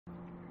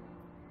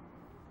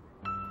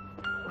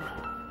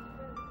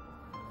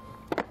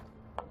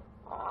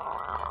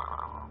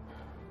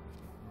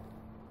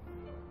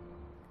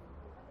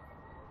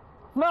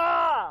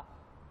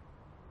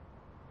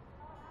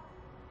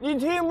你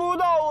听不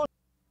到我。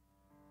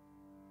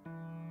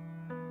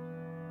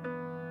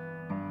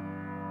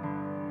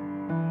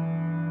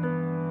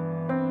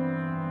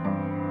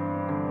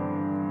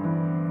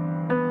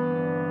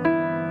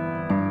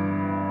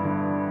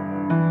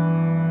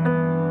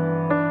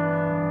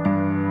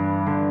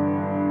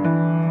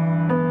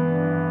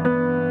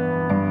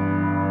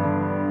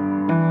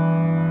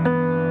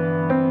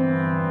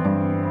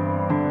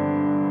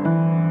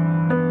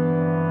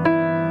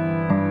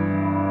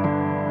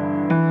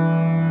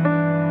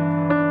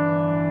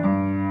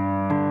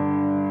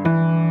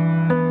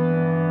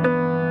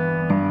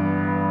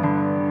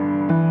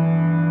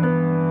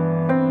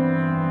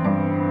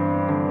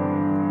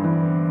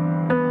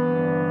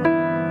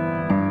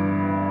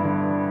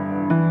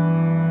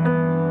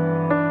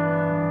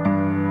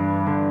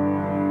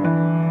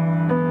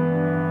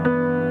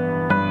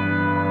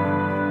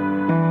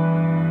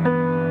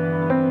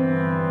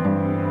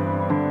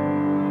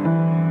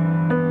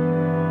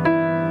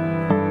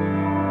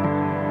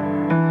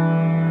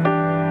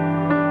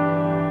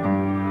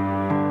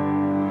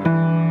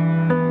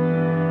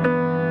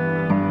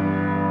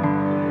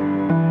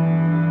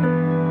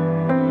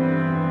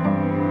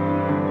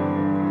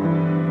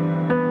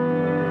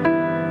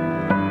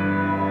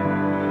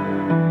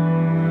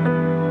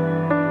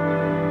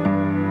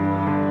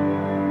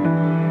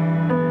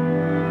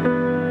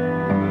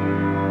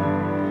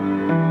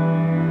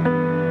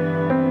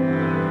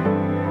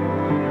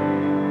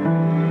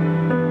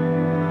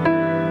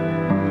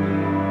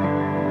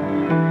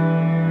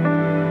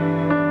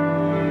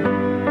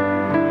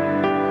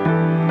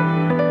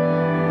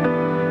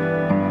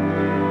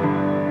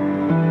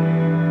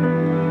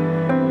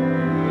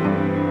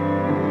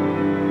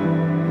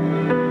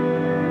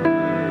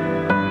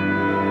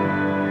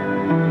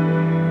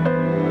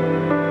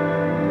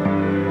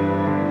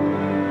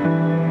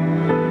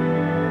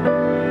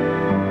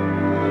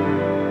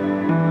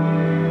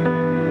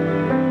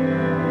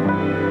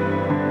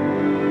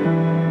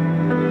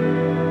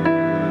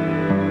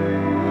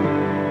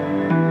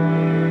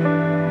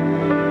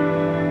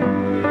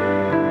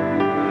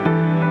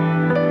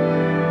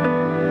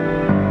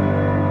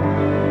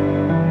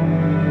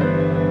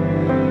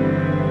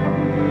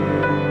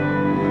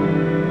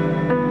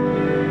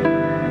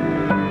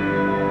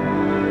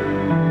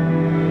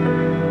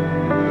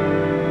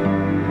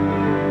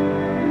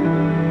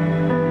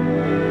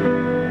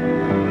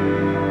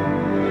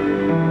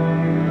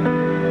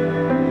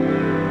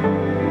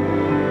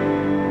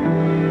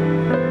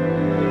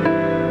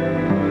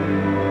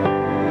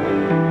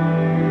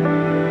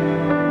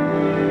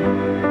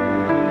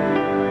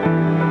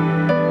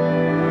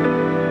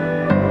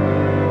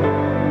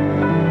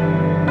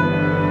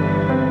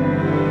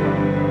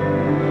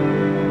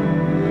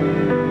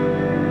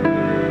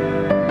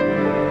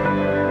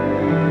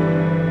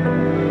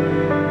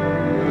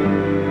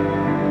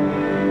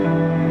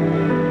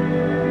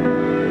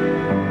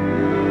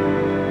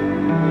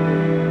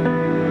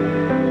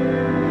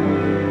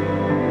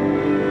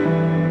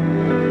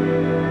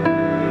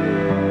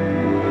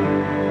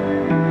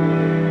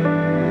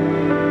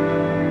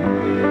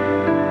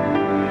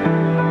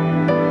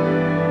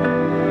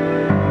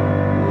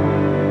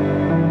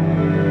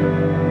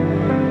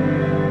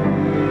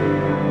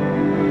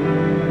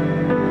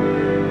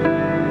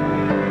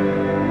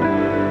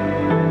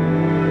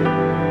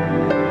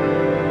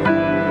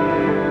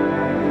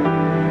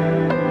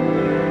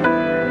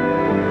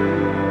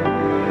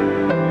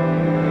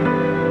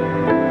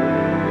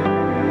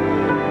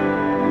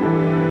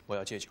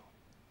 戒酒。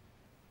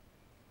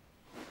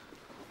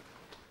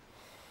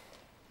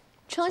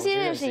重新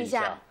认识一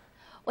下，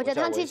我叫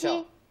汤七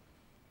七。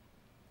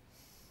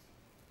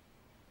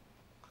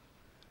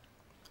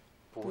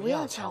不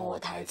要抢我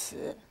台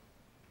词。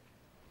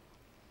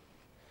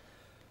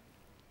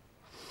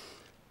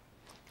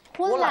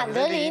我懒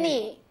得理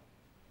你。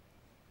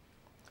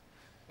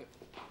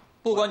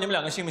不管你们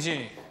两个信不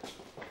信，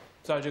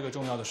在这个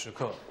重要的时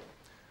刻，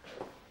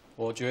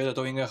我觉得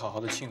都应该好好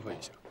的庆贺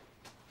一下。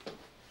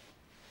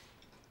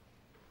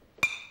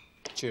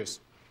Cheers。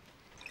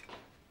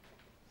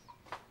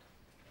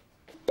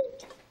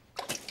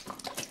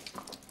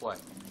喂，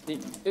你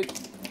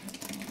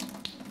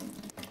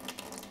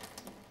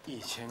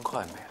1000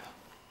块没了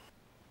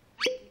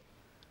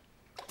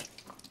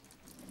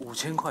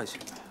，5000块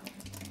钱没了，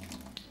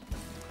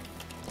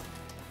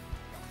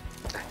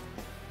哎，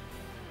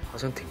好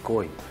像挺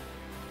过瘾的。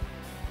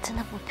真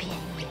的不便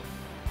宜。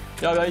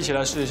要不要一起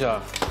来试一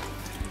下？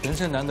人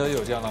生难得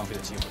有这样浪费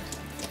的机会，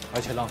而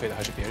且浪费的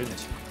还是别人的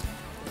钱。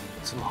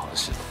这么好的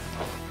事。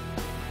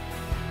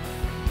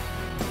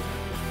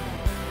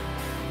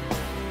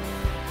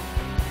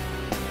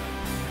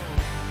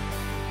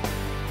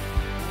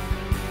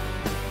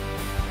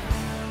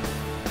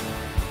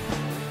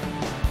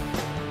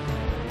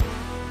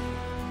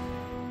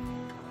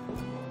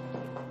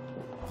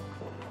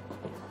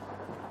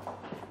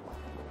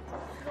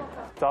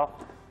 早，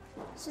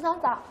食堂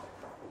早。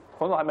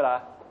冯总还没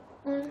来？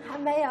还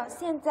没有，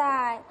现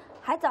在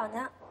还早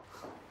呢。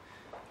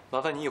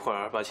麻烦你一会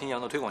儿把青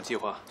阳的推广计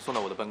划送到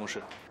我的办公室。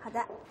好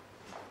的。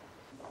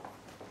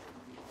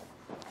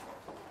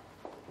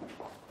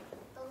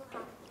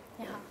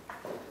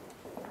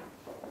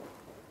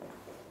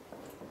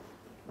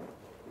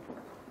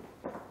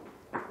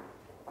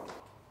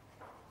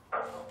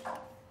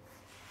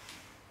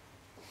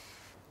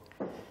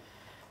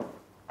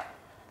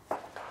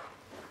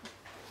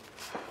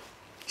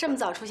这么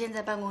早出现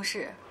在办公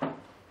室，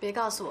别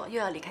告诉我又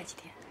要离开几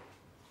天。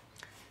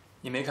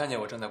你没看见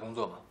我正在工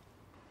作吗？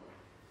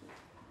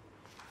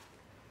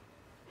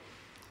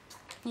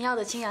你要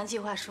的青阳计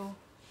划书。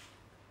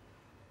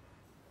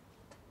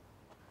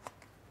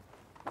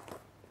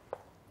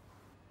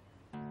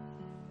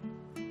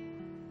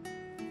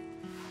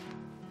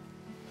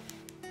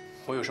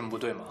我有什么不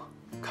对吗？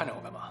看着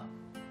我干嘛？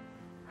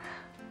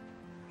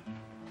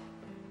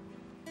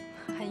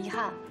很遗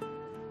憾，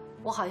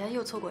我好像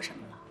又错过什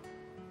么了。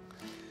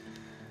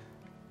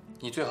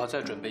你最好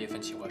再准备一份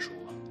企划书，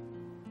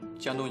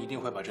江东一定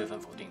会把这份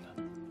否定的，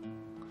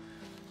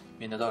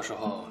免得到时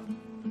候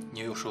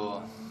你又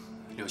说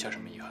留下什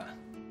么遗憾。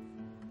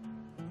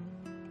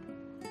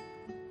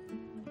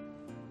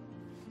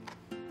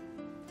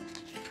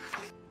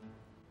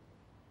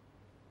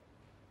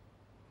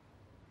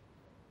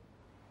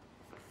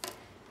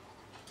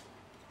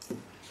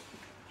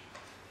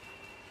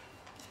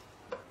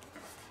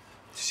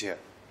七七，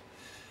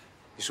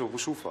你是不是不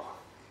舒服啊？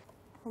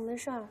我没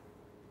事儿。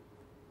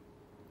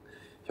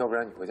要不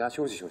然你回家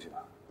休息休息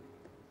吧。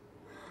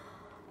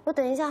我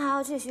等一下还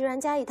要去徐然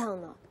家一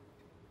趟呢。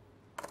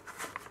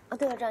哦，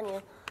对了，赵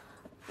宁，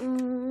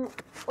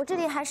我这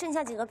里还剩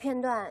下几个片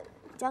段，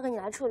交给你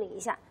来处理一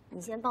下。你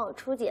先帮我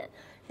初剪，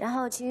然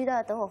后其余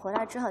的等我回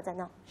来之后再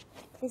弄。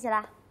谢谢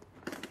啦。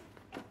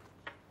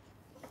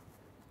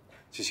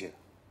七七，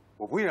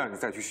我不会让你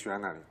再去徐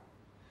然那里了。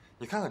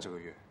你看看这个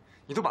月，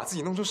你都把自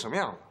己弄成什么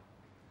样了？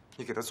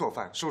你给他做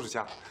饭、收拾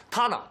家，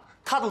他呢？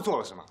他都做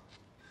了什么？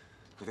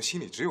你的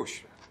心里只有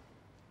徐然，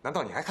难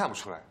道你还看不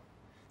出来？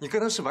你跟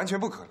他是完全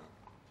不可能，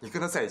你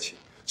跟他在一起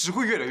只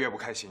会越来越不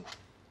开心。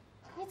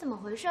你怎么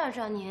回事啊，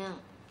赵宁？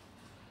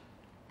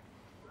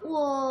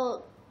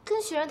我跟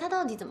徐然他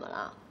到底怎么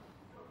了？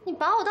你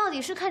把我到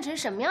底是看成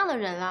什么样的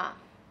人了？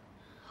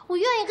我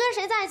愿意跟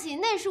谁在一起，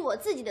那是我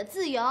自己的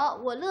自由，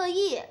我乐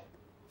意。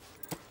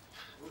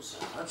什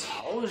么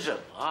吵什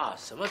么啊？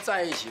什么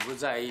在一起不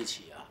在一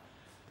起啊？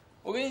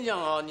我跟你讲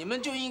哦，你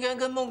们就应该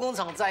跟梦工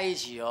厂在一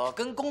起哦，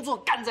跟工作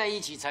干在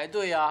一起才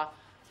对啊！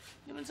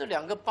你们这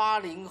两个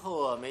80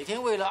后啊，每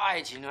天为了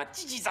爱情啊，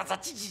叽叽喳喳，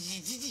叽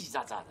叽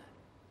喳喳的。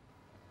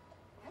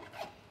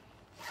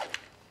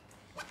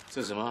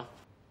这什么？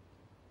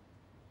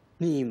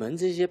你们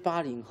这些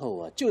80后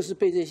啊，就是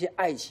被这些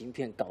爱情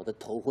片搞得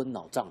头昏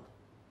脑胀的。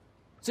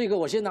这个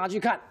我先拿去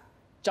看，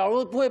假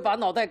如不会把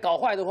脑袋搞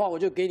坏的话，我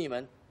就给你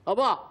们，好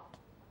不好？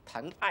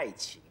谈爱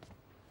情，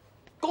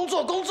工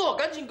作工作，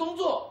赶紧工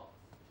作。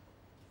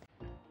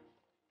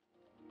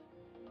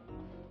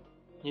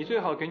你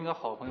最好给你的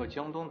好朋友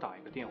江东打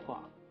一个电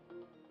话，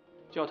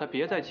叫他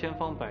别再千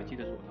方百计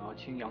地阻挠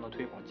青阳的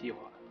推广计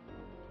划了。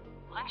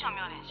很久没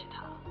有联系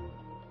他了。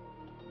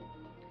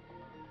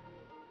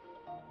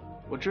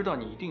我知道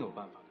你一定有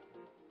办法的。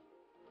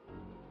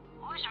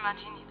我为什么要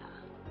听你的？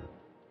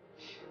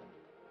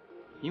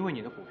因为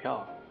你的股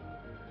票，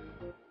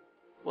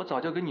我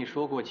早就跟你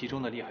说过其中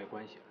的利害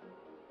关系了。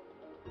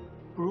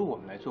不如我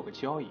们来做个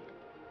交易，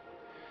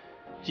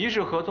即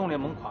使合纵联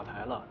盟垮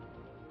台了，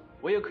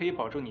我也可以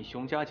保证你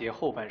熊家杰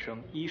后半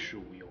生衣食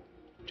无忧，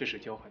这是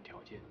交换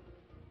条件。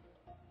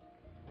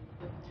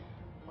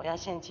我要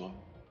现金。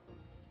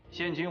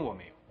现金我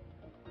没有，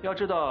要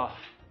知道，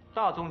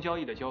大宗交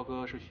易的交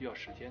割是需要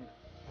时间的，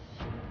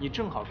你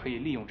正好可以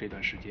利用这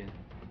段时间，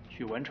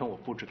去完成我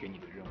布置给你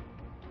的任务。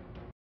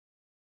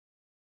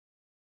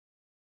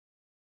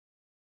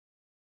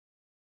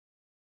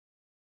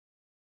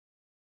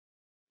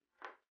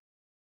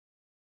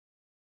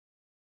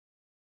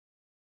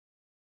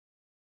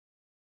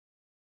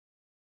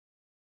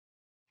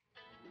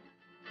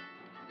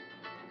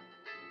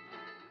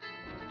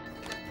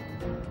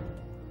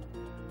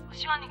我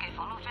希望你给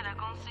冯路飞的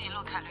公司一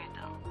路开绿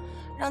灯，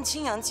让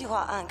青阳计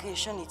划案可以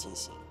顺利进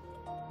行。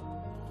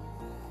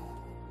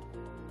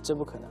这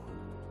不可能。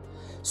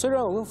虽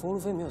然我跟冯路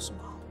飞没有什么，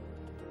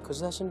可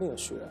是他身边有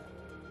徐然。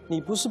你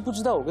不是不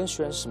知道我跟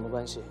徐然是什么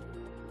关系？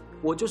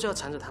我就是要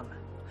缠着他们。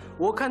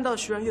我看到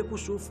徐然越不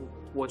舒服，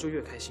我就越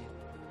开心。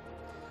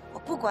我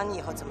不管你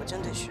以后怎么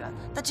针对徐安，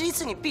但这一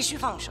次你必须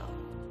放手。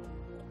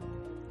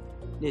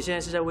你现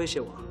在是在威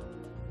胁我？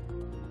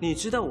你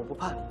知道我不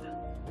怕你的。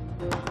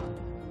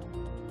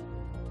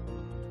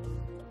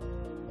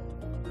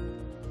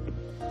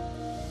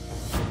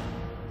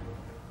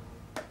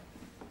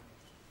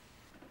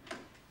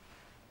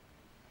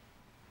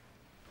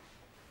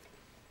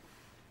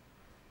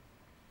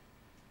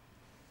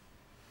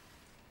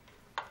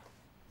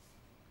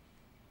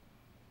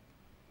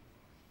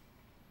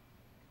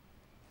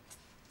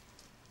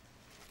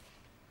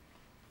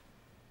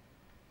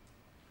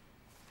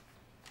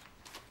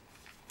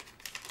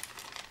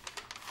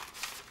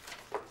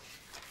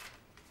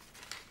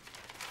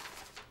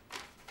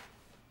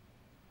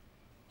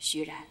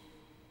徐然，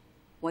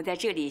我在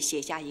这里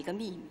写下一个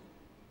秘密。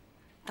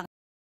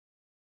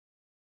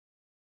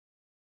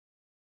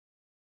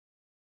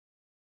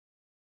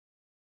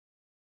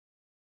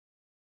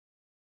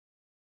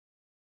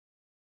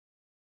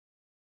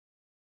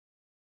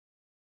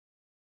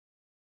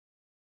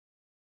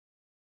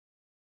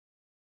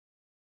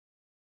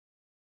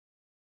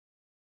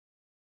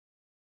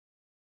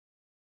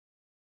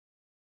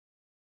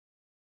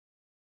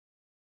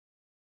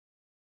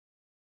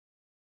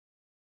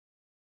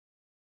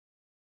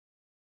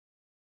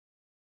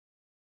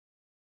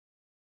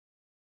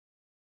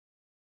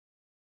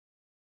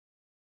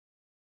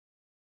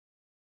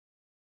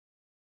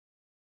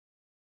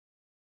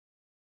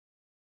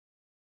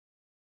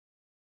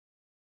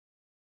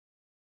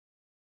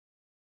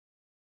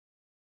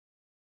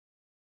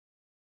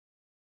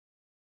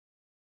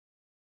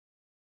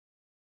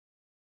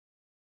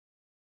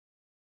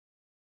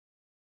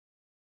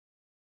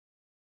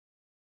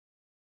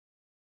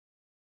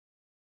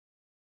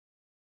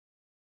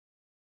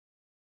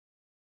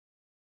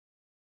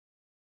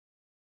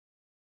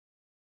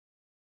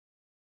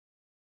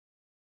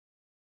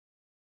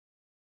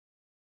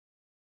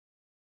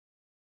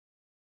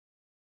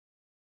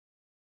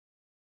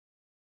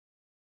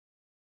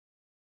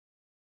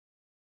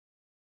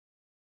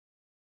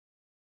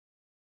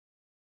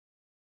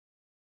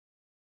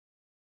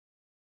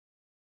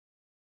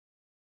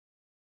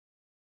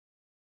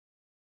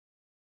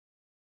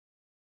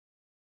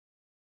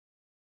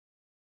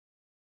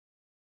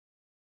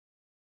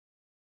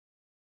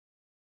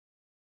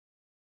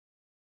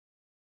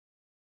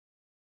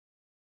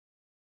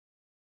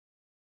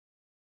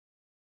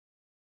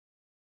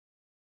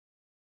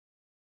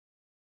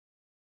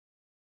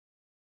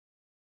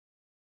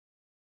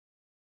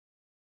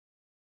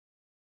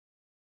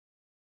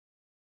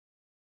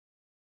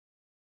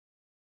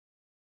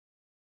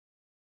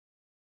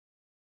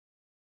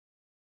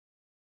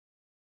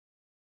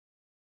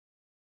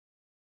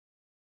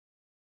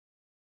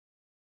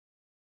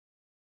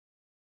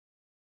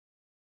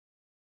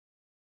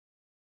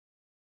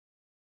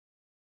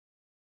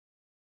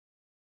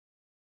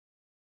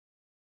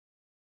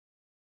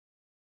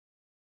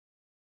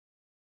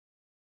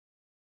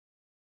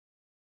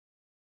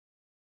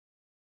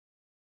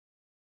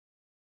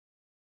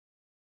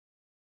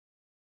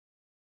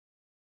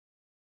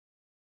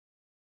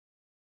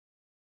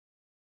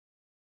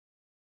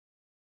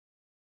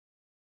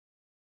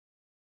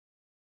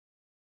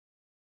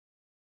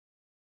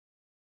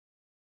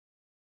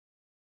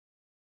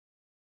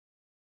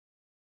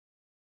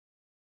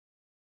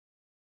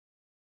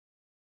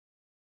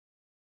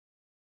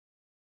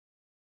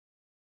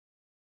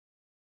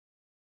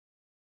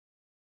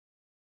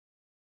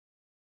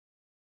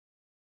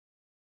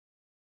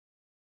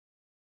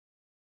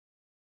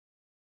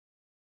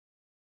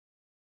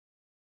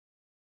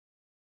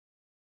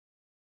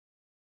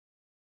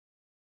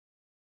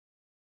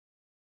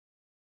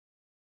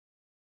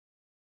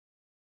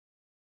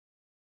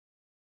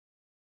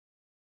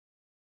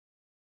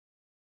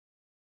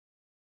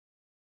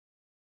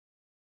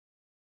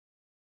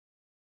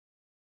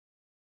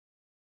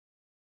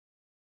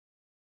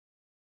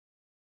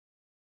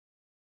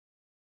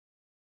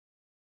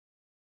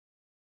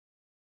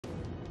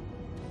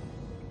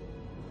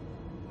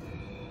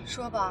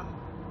说吧，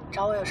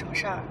找我有什么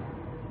事儿？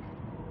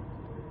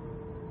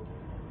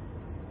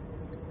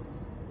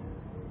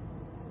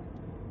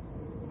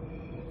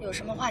有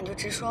什么话你就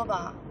直说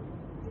吧，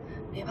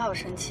别怕我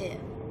生气。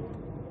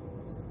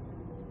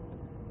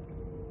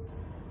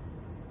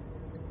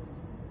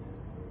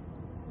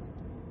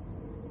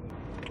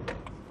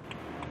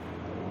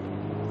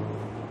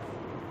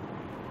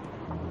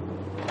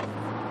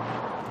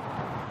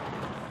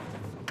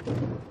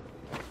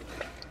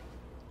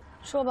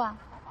说吧。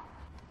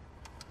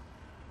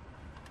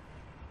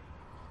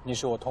你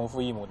是我同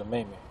父异母的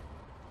妹妹。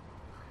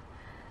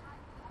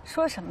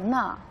说什么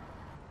呢？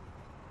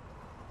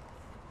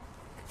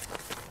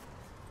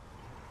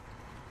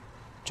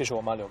这是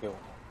我妈留给我的。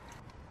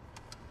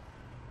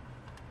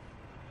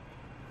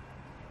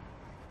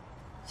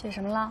写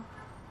什么了？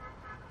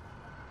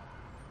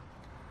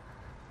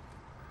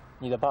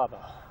你的爸爸，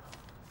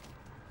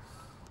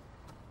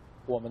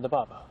我们的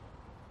爸爸，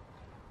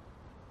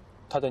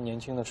他在年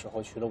轻的时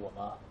候娶了我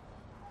妈，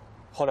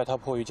后来他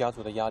迫于家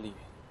族的压力，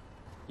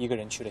一个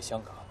人去了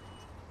香港。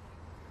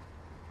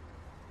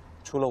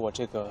除了我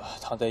这个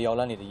躺在摇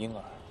篮里的婴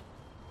儿，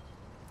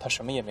他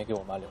什么也没给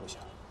我妈留下，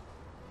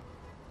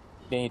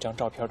连一张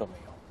照片都没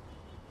有。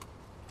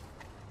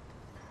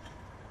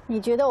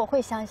你觉得我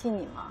会相信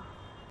你吗？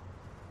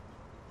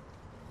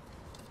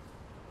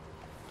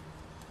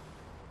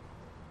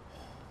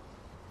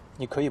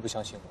你可以不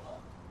相信我，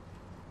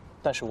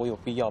但是我有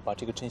必要把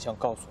这个真相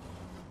告诉你。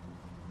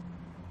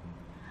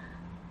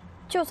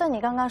就算你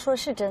刚刚说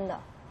是真的，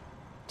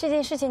这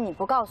件事情你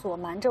不告诉我，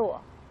瞒着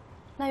我，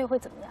那又会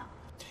怎么样？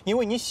因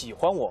为你喜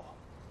欢我。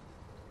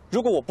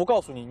如果我不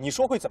告诉你，你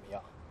说会怎么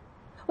样？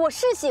我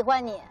是喜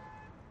欢你，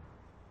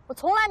我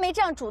从来没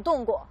这样主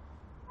动过，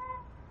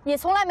也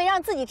从来没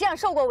让自己这样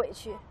受过委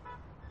屈。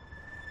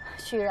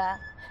许然，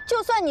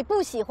就算你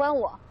不喜欢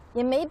我，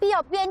也没必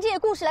要编这些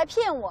故事来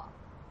骗我。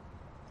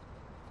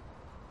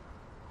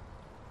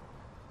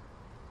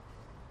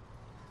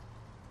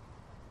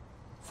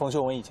冯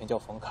秀文以前叫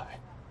冯凯。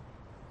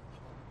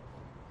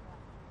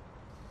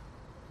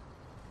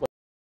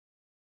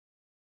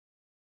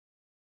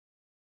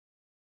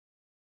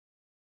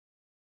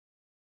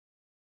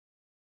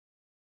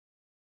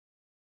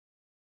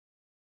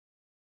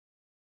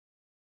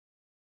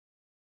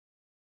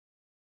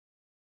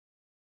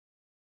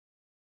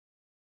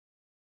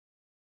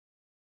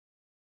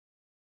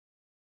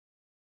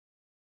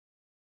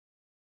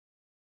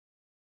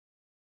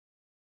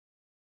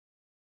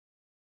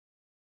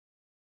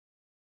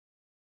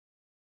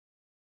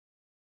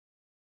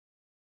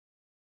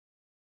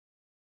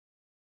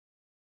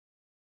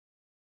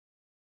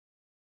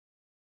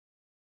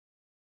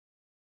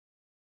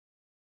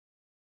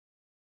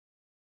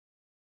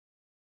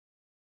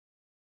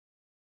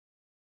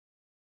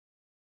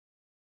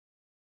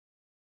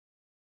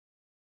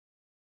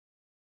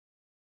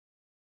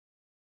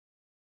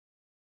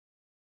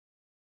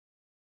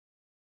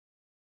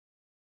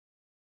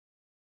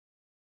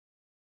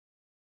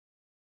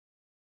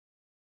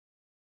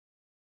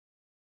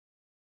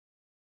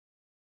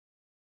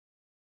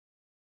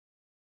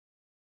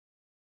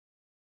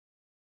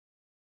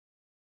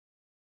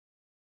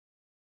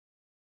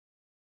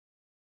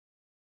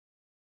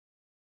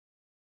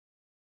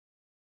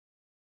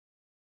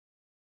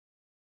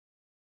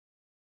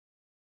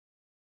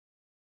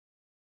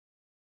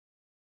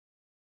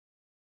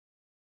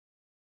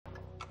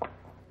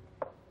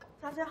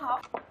小姐好，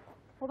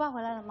我爸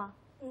回来了吗？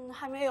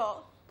还没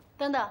有。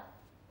等等，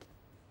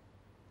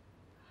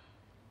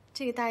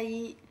这个大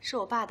衣是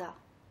我爸的。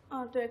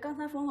对，刚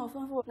才冯总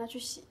吩咐我拿去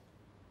洗。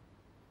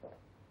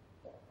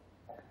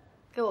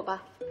给我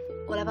吧，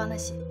我来帮他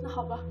洗。那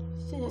好吧，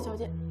谢谢小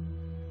姐。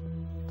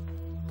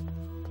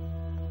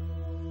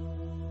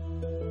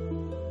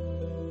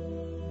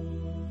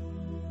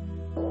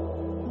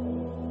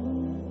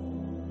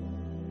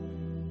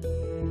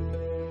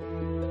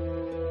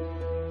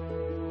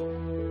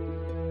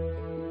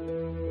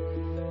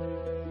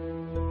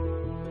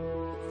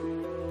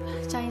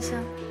张医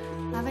生，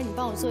麻烦你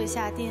帮我做一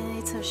下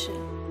DNA 测试。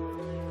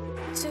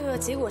这个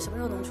结果什么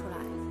时候能出来？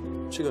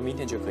这个明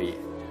天就可以。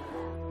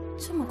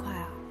这么快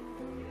啊！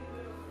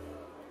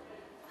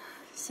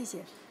谢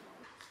谢。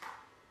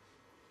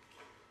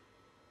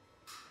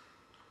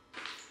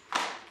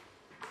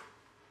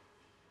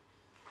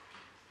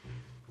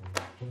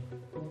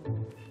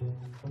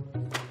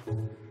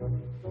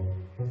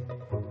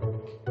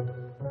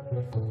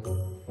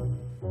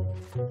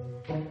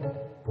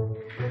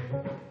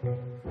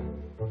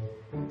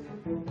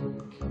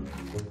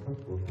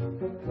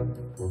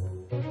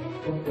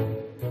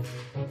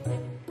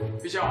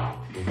陛下，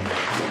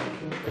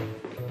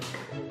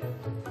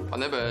把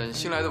那本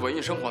新来的文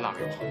艺生活拿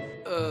给我。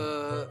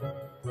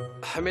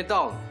还没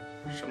到呢。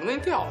什么东西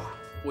掉了？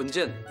文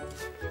件。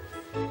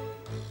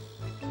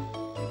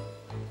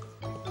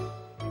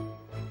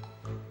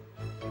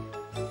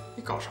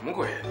你搞什么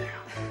鬼呀你？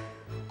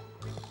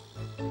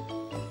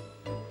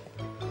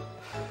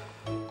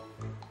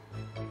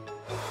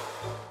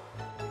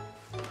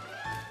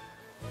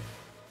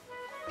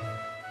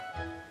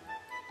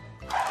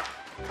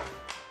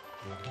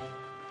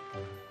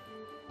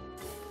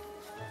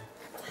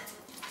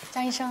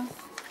张医生，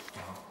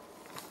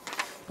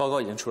报告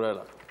已经出来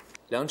了，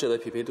两者的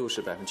匹配度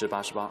是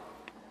88%，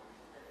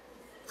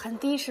很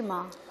低是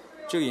吗？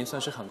这个已经算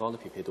是很高的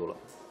匹配度了。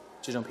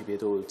这种匹配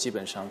度基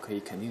本上可以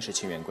肯定是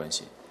亲缘关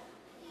系。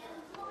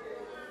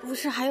不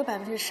是还有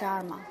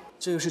12%吗？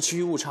这个是区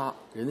域误差，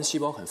人的细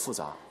胞很复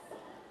杂，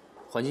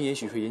环境也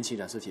许会引起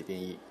染色体变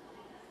异，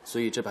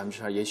所以这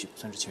2%也许不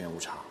算是亲缘误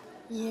差。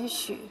也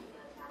许，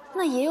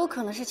那也有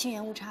可能是亲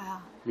缘误差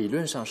啊。理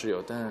论上是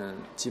有，但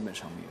基本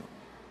上没有。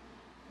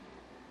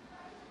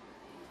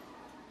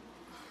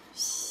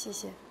谢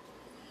谢。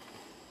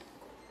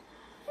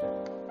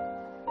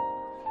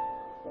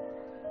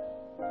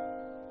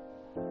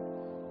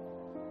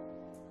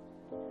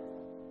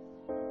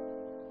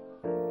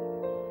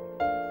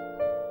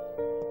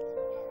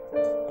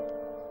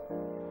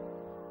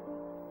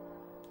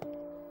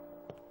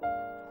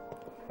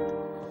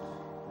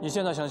你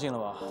现在相信了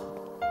吧？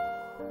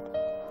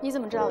你怎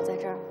么知道我在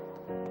这儿？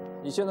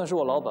你现在是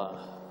我老板，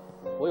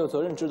我有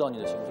责任知道你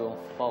的行踪，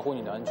保护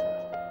你的安全。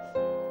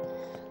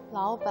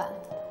老板，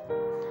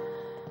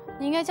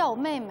你应该叫我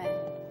妹妹，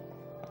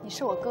你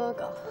是我哥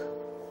哥。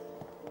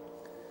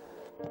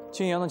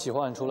青阳的企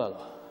划案出来了，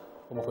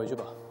我们回去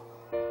吧。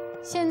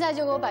现在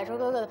就给我摆出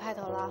哥哥的派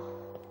头了？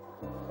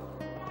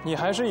你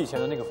还是以前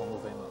的那个冯路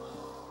飞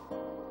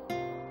吗？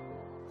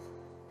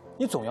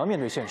你总要面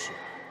对现实。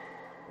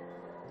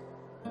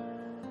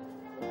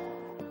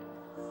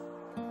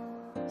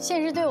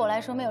现实对我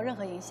来说没有任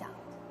何影响。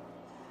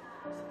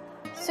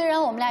虽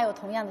然我们俩有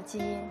同样的基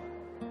因，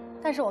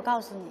但是我告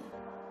诉你，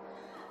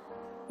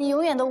你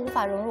永远都无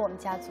法融入我们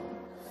家族，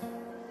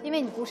因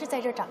为你不是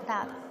在这儿长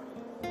大的。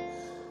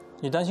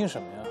你担心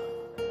什么呀？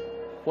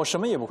我什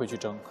么也不会去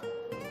争。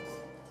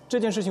这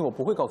件事情我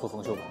不会告诉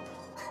冯秀文的。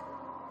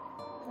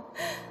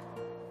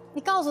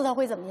你告诉他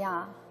会怎么样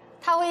啊？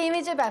他会因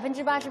为这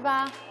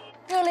88%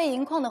热泪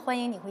盈眶地欢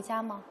迎你回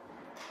家吗？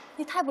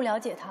你太不了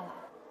解他了。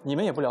你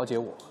们也不了解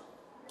我。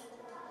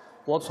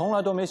我从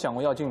来都没想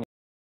过要进你。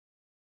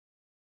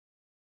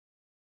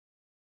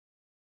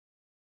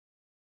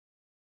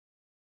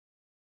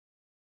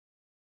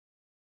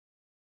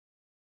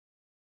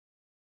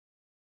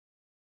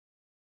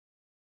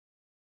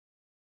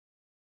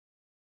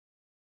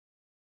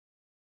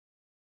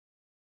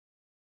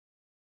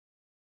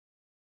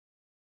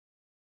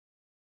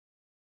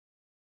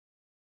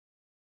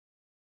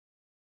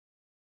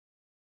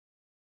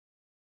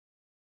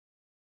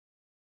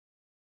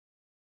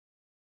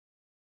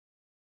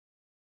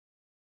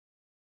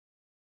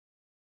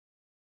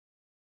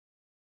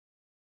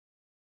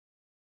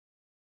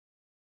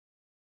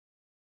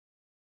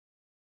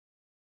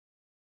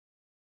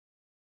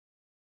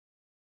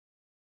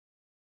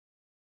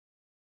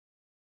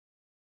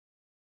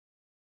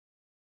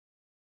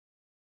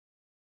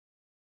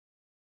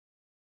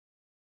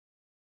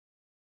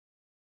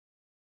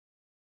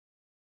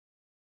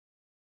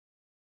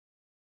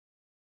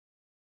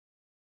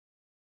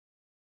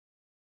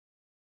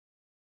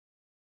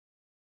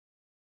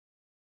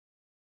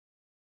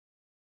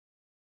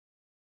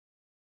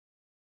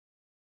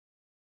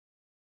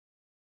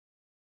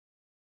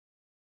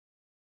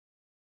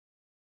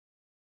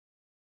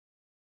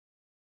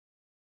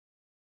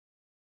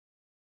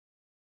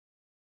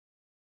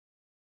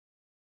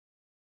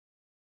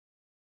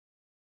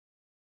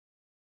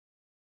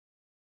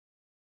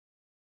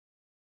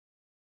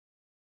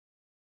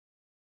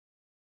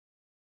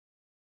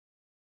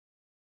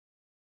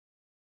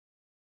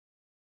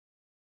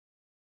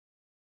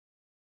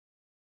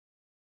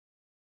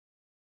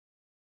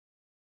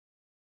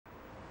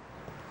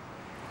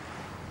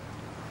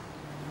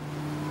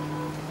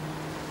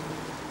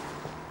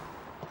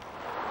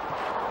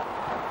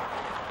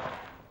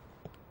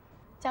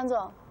江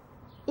总，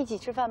一起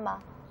吃饭吧。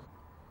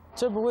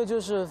这不会就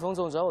是冯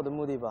总找我的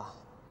目的吧？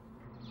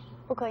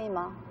不可以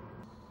吗？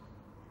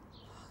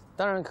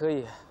当然可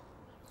以。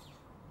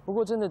不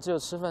过真的只有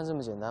吃饭这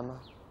么简单吗？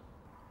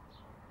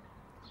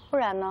不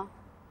然呢？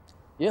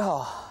也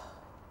好。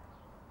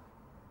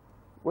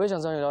我也想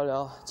找你聊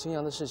聊青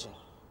阳的事情。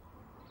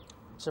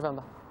吃饭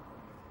吧。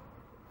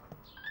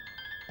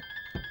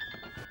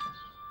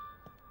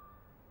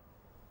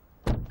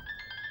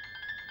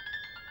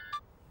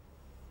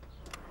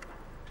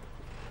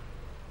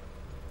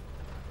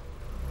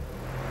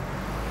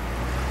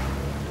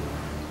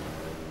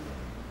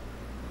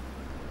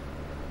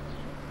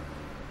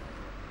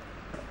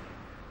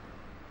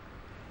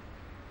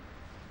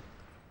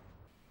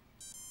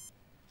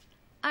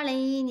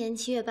2011年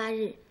7月8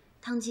日，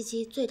汤七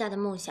七最大的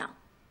梦想，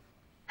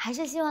还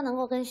是希望能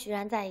够跟徐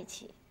然在一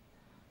起。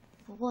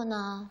不过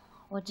呢，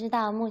我知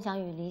道梦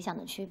想与理想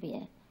的区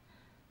别。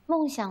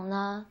梦想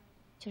呢，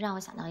就让我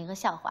想到一个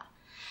笑话。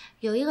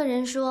有一个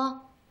人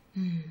说，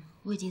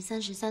我已经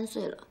33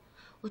岁了，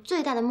我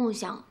最大的梦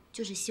想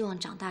就是希望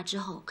长大之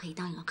后可以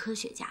当一个科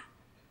学家。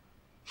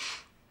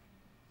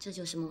这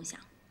就是梦想。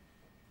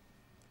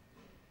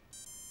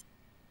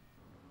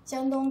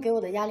江东给我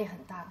的压力很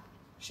大，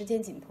时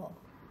间紧迫。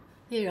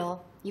叶柔，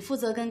你负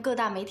责跟各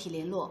大媒体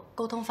联络，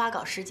沟通发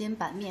稿时间、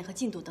版面和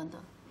进度等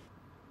等。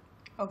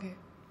OK。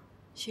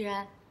徐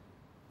然，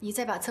你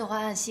再把策划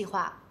案细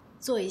化，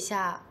做一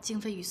下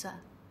经费预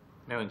算。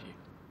没问题。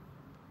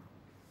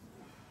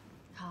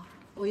好，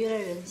我约了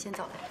人，先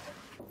走了。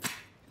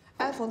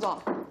哎，冯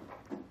总，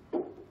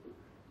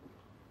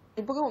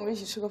你不跟我们一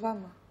起吃个饭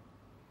吗？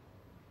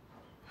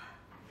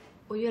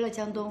我约了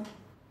江东。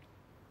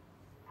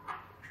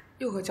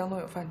又和江东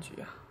有饭局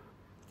啊？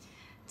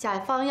甲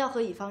方要和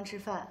乙方吃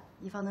饭，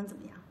乙方能怎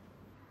么样？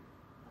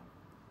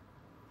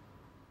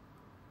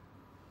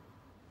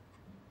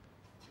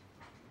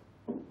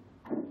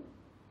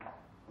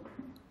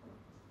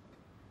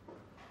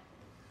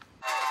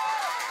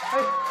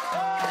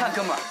哎，看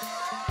哥们儿，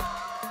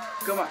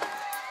哥们儿，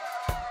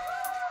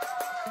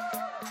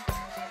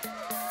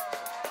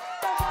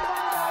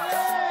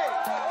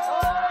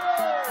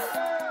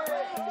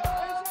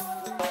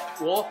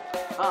我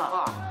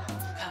啊，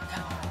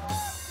看，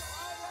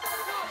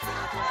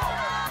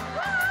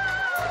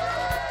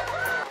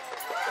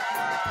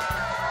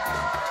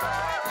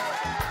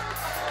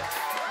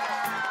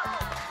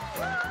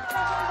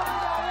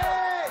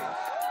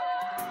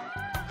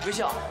微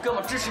笑，哥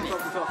们儿支持你。不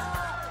错。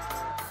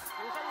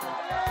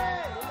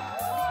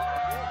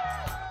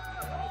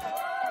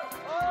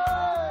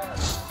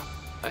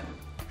哎，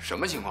什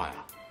么情况呀？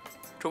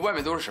这外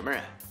面都是什么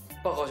人？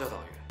报告教导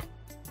员，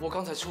我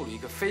刚才处理一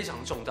个非常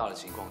重大的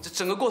情况，这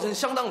整个过程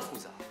相当复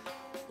杂。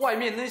外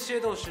面那些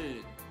都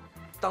是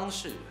当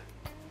事人。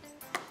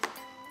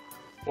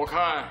我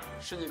看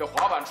是你的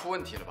滑板出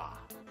问题了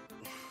吧？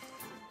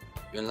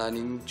原来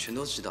您全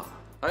都知道。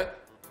哎，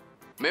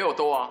没有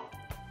都啊，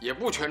也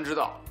不全知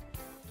道。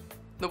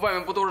那外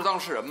面不都是当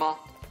事人吗？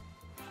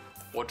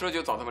我这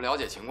就找他们了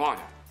解情况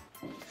去。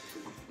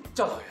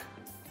教导员，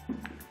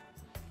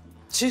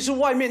其实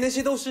外面那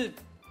些都是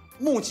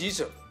目击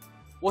者，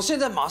我现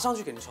在马上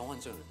去给你传唤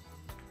证人，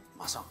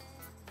马上。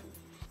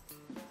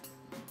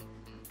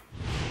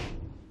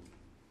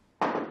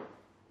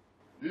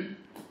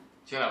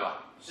进来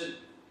吧。是。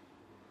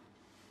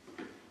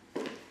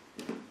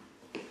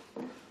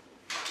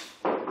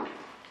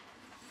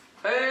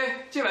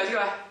哎，进来。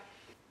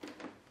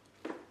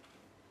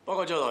报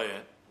告教导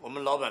员，我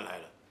们老板来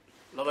了，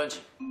老板请。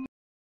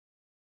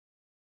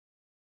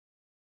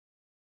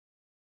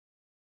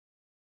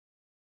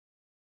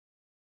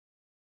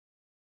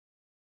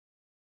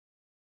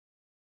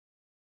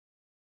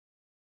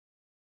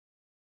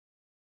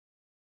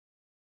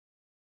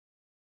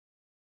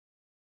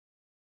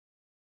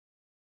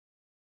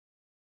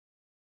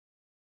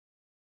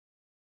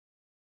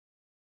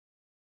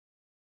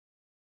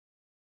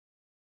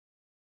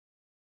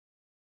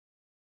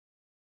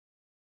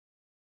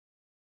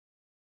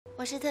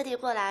我是特地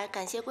过来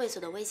感谢贵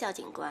所的微笑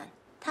警官，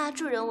他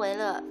助人为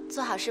乐，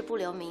做好事不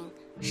留名，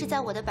是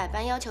在我的百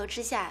般要求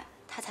之下，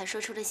他才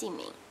说出了姓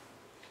名。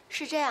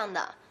是这样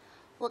的，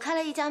我开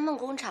了一家梦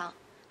工厂，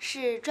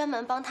是专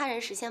门帮他人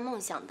实现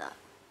梦想的。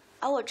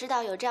而我知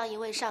道有这样一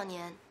位少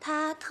年，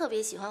他特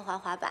别喜欢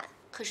滑板，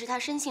可是他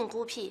生性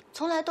孤僻，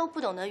从来都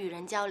不懂得与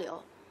人交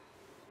流。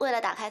为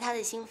了打开他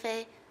的心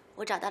扉，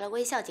我找到了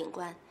微笑警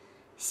官，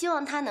希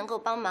望他能够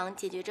帮忙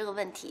解决这个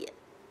问题。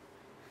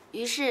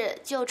于是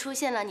就出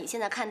现了你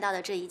现在看到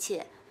的这一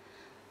切。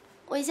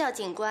微笑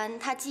警官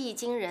他技艺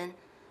惊人，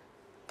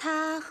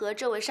他和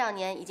这位少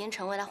年已经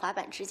成为了滑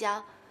板之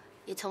交，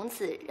也从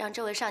此让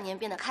这位少年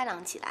变得开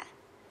朗起来。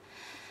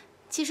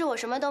其实我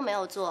什么都没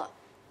有做，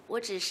我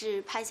只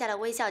是拍下了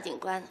微笑警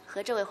官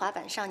和这位滑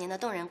板少年的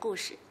动人故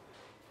事。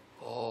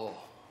哦，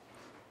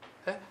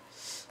哎，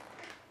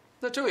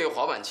那这位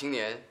滑板青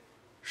年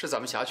是咱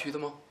们辖区的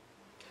吗？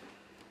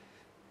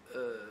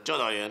教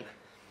导员。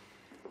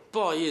不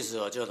好意思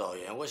啊，教导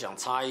员，我想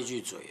插一句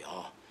嘴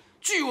啊。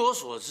据我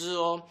所知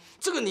哦，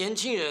这个年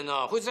轻人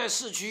啊会在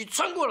市区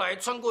穿过来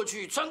穿过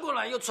去，穿过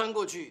来又穿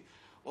过去，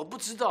我不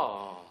知道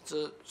啊，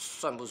这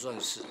算不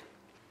算是？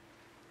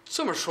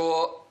这么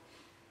说，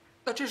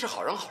那这是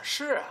好人好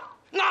事啊。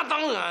那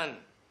当然，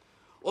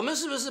我们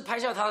是不是拍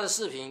下他的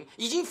视频，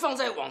已经放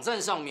在网站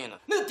上面了？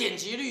那点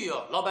击率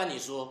哦，老板你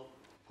说？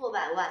过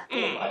百万。过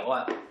百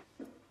万。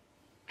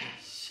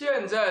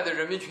现在的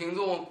人民群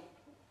众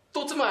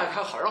都这么爱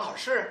看好人好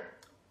事？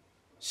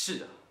是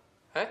的。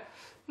哎，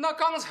那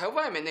刚才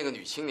外面那个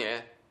女青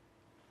年，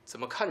怎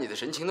么看你的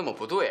神情那么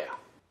不对啊？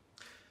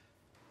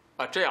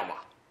啊，这样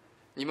吧，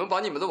你们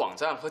把你们的网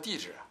站和地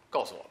址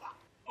告诉我吧。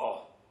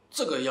哦，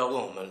这个要问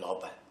我们老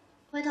板。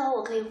回头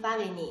我可以发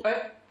给你。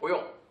哎，不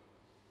用，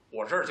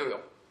我这儿就有，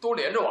都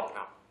连着网呢。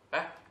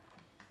来。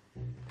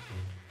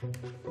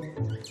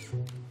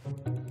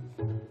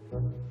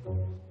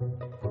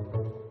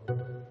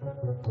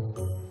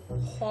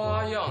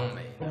花样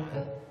美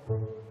男，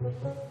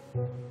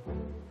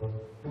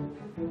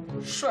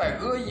帅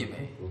哥一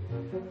枚，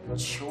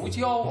求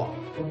交往，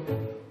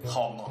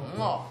好萌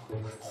啊！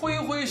挥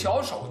挥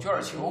小手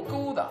绢求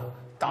勾搭，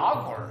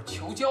打滚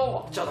求交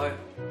往。教导员，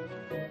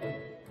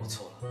我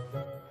错了。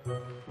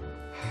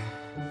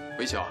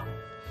微笑，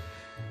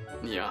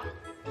你呀，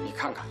你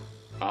看看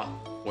啊，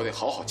我得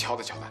好好敲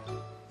打敲打你，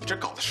你这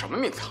搞的什么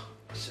名堂？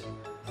是。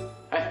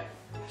哎，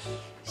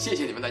谢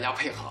谢你们大家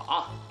配合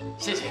啊，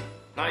谢谢。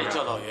哪里，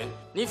教导员，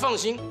你放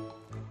心，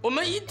我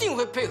们一定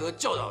会配合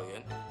教导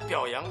员，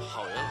表扬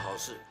好人好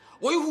事，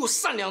维护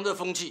善良的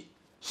风气，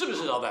是不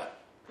是，老板？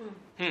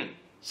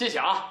谢谢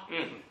啊。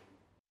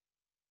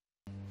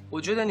我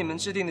觉得你们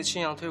制定的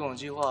青阳推广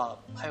计划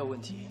还有问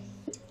题。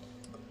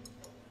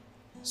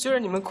虽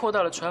然你们扩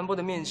大了传播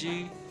的面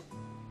积，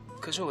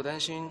可是我担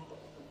心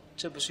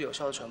这不是有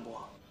效的传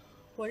播。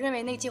我认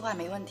为那个计划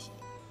没问题。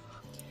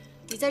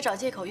你在找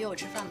借口约我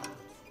吃饭吧？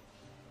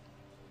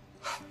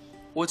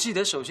我记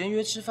得首先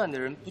约吃饭的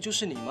人不就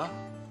是你吗？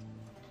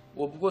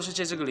我不过是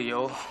借这个理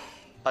由，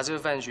把这个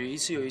饭局一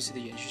次又一次的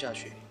延续下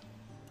去。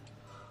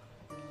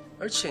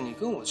而且你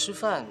跟我吃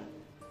饭，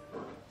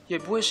也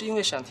不会是因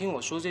为想听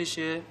我说这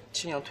些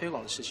青阳推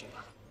广的事情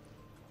吧？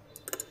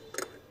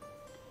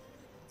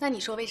那你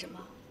说为什么？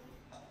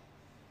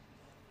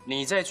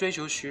你在追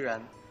求徐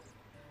然，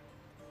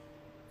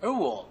而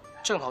我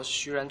正好是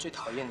徐然最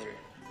讨厌的人，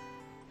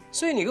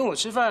所以你跟我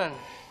吃饭，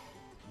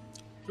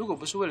如果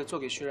不是为了做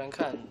给徐然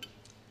看，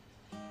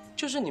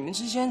就是你们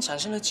之间产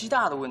生了极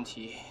大的问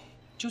题。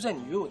就在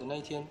你约我的那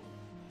一天，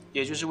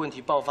也就是问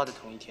题爆发的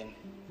同一天，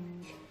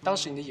当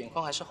时你的眼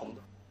眶还是红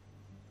的。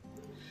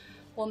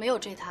我没有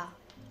追他，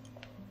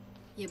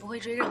也不会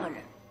追任何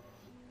人。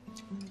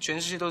全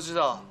世界都知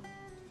道，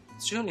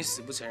只有你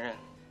死不承认。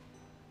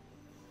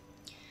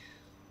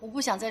我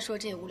不想再说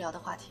这些无聊的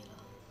话题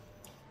了。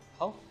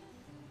好，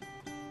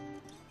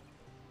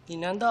你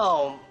难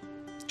道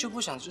就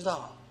不想知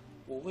道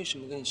我为什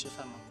么跟你吃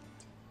饭吗？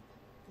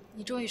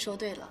你终于说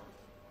对了，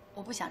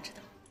我不想知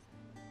道。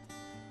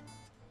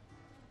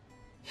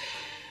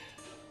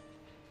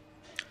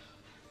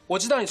我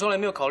知道你从来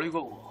没有考虑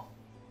过我，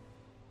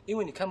因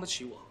为你看不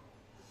起我。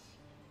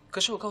可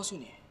是我告诉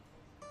你，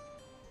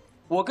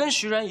我跟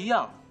徐然一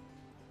样，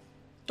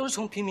都是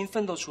从平民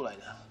奋斗出来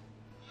的。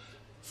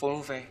冯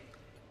如飞，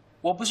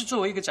我不是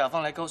作为一个甲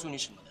方来告诉你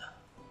什么的，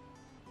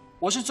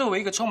我是作为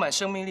一个充满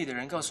生命力的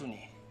人告诉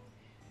你，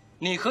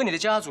你和你的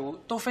家族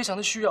都非常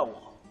的需要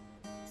我。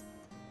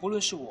不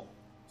论是我，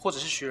或者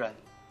是徐然，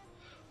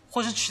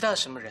或是其他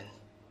什么人，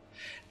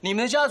你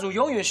们的家族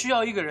永远需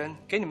要一个人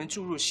给你们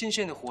注入新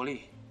鲜的活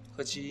力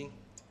和基因。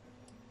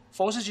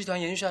冯氏集团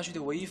延续下去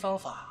的唯一方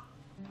法，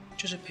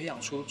就是培养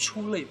出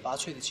出类拔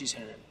萃的继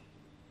承人，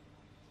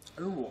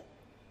而我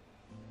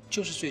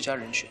就是最佳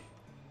人选。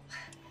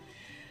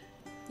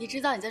你知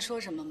道你在说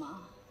什么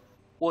吗？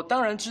我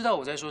当然知道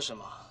我在说什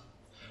么，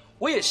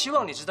我也希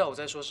望你知道我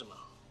在说什么。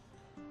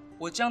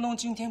我江东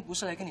今天不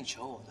是来跟你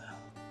求偶的，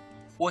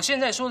我现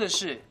在说的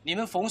是你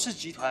们冯氏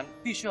集团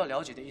必须要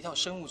了解的一套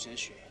生物哲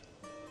学。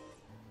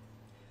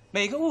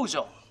每个物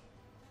种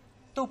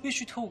都必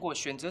须透过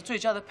选择最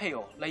佳的配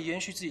偶来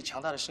延续自己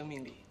强大的生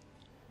命力。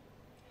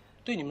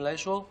对你们来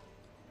说，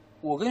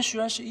我跟徐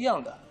然是一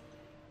样的，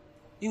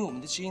因为我们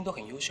的基因都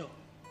很优秀。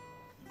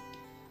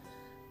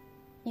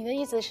你的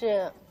意思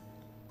是，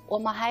我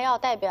们还要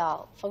代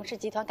表冯氏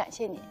集团感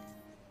谢你？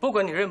不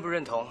管你认不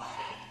认同，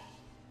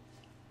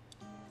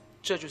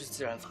这就是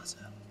自然法则。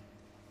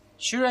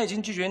徐然已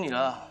经拒绝你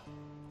了，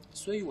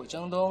所以我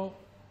江东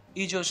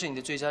依旧是你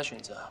的最佳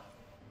选择。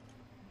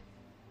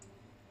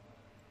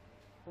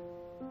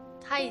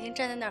他已经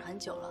站在那儿很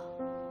久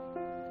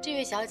了，这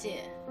位小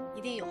姐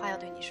一定有话要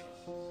对你说。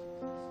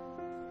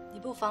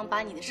你不妨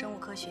把你的生物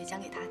科学讲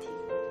给她听。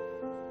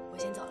我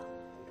先走了。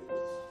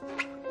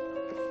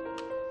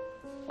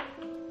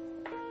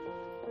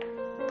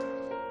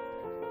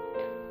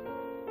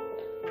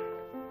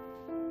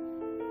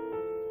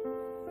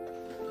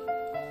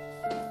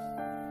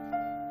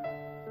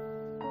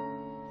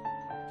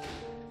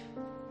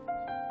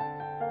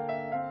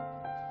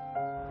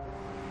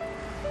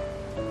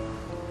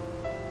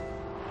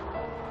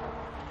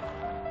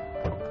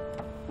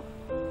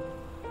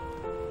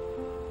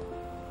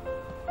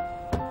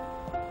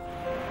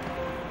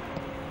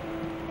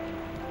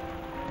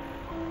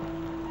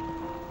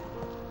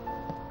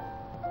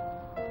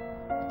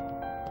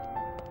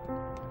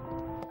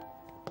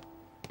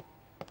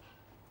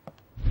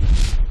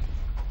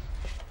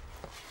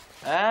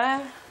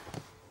哎，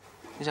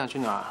你想去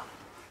哪儿？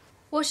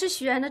我是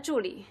徐然的助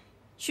理，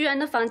徐然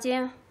的房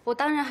间我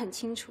当然很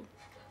清楚。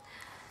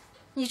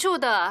你住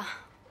的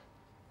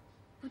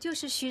不就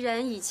是徐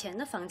然以前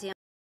的房间？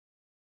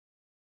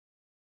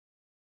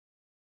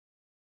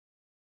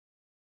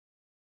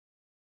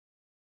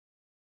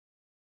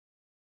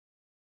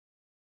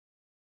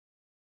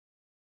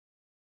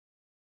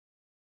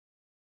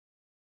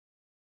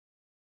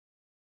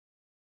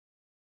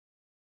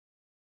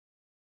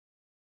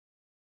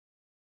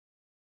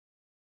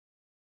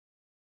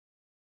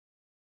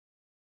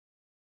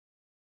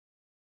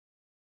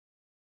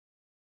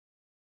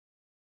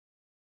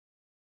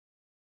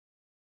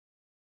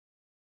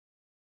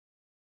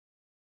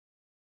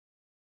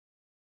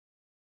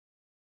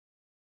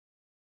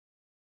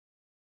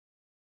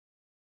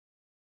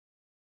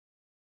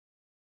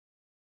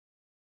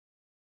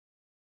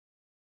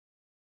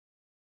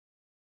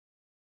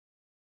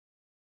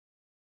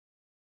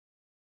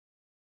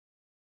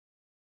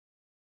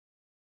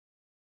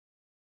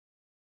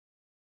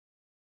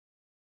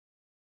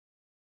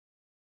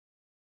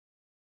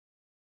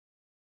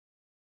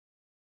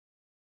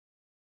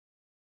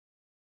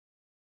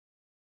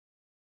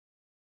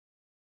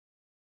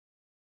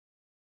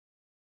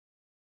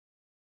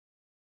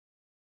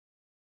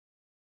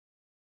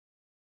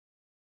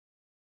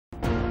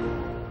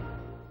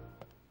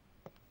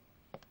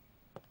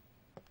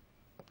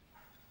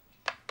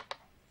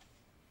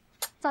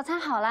早餐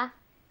好啦。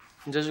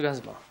你这是干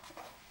什么？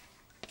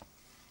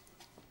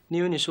你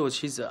以为你是我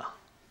妻子啊？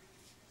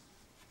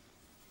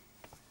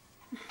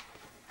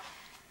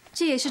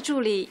这也是助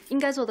理应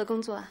该做的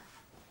工作啊。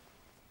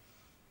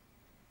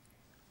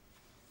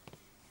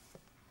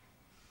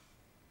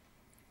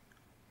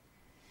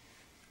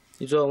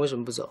你昨晚为什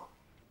么不走？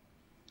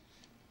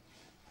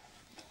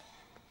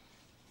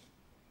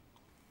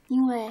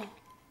因为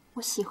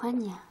我喜欢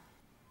你啊。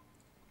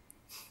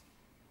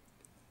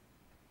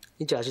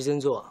你假戏真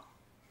做啊？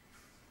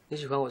你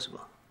喜欢我什么？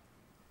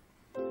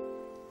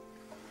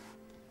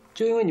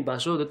就因为你把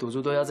所有的赌注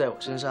都压在我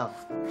身上，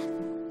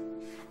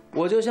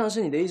我就像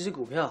是你的一只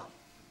股票。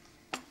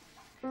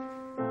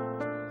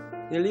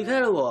你离开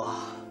了我，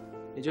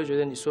你就觉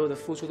得你所有的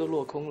付出都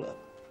落空了，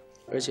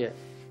而且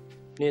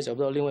你也找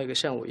不到另外一个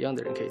像我一样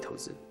的人可以投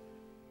资，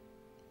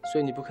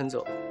所以你不肯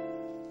走，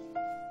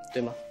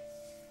对吗？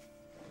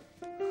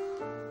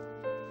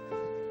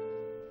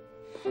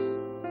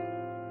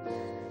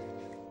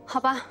好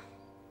吧，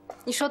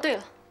你说对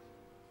了。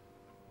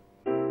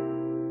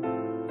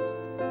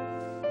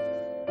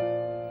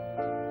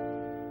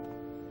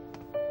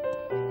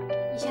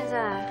你现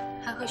在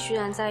还和徐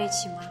然在一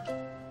起吗？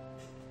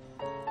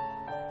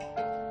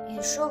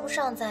也说不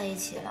上在一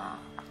起了。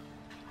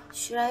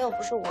徐然又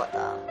不是我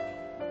的，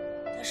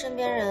他身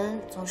边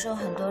人总是有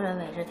很多人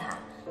围着他，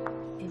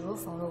比如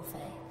冯路飞。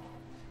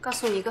告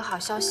诉你一个好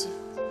消息，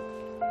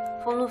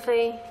冯路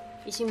飞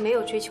已经没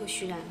有追求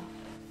徐然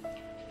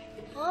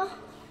了。啊？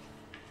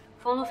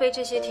冯路飞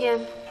这些天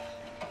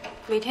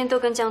每天都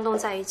跟江东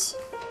在一起，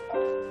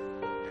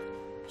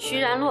徐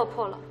然落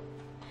魄了，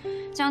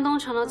江东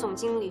成了总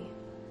经理，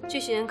这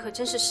些人可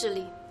真是势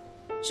利，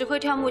只会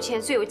挑目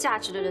前最有价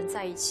值的人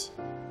在一起。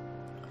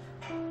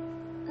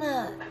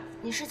那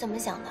你是怎么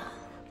想的？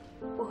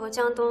我和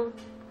江东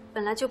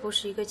本来就不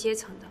是一个阶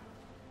层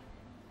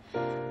的，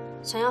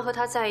想要和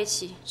他在一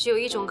起，只有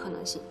一种可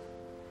能性，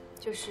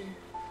就是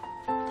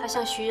他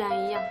像徐然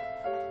一样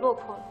落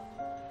魄了。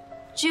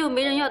只有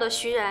没人要的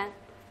徐然，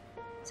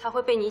才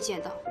会被你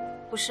捡到，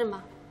不是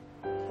吗？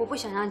我不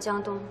想让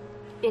江东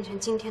变成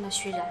今天的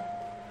徐然。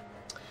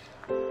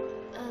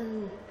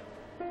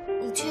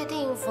你确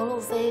定冯路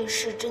飞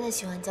是真的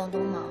喜欢江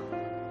东吗？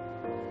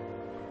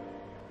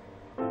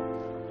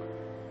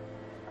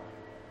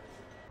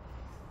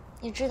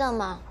你知道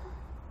吗？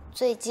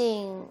最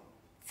近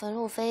冯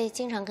路飞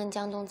经常跟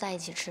江东在一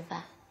起吃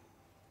饭。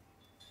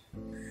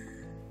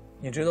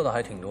你知道的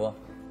还挺多。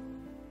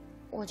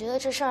我觉得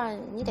这事儿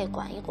你得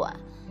管一管，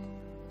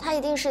他一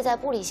定是在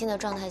不理性的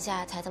状态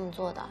下才这么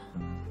做的。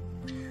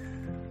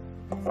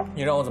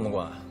你让我怎么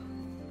管？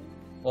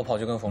我跑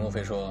去跟冯路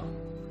飞说，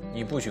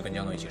你不许跟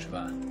江东一起吃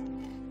饭。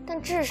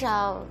但至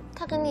少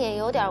他跟你也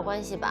有点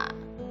关系吧？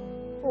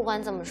不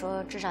管怎么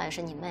说，至少也是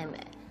你妹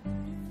妹。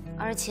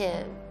而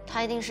且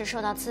他一定是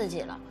受到刺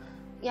激了。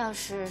要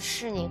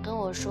是你跟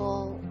我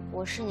说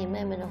我是你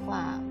妹妹的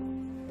话，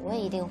我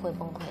也一定会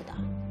崩溃的。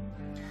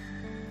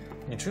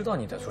你知道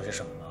你在做些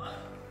什么吗？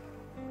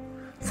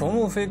冯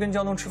路飞跟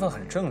江东吃饭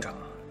很正常，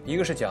一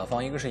个是甲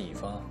方，一个是乙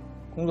方，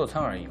工作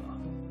餐而已嘛。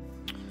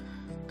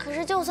可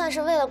是就算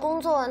是为了工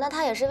作，那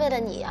他也是为了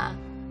你啊，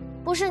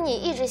不是你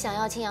一直想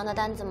要青阳的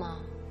单子吗？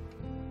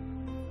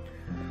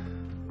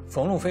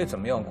冯路飞怎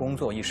么样工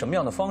作，以什么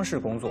样的方式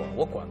工作，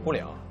我管不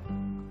了，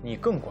你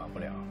更管不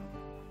了。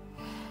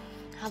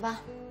好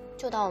吧，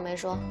就当我没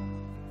说，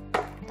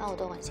当我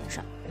多管闲事。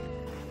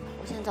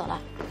我先走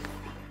了。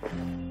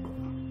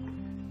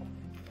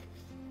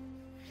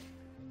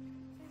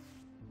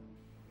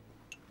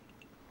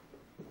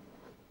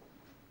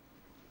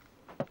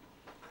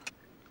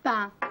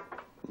爸，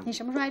你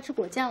什么时候爱吃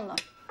果酱了？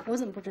我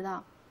怎么不知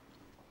道？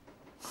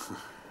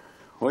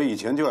我以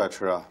前就爱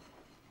吃啊，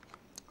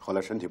后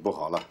来身体不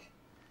好了，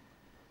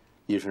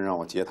医生让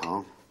我节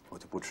糖，我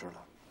就不吃了。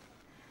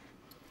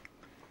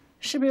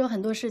是不是有很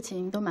多事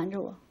情都瞒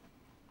着我？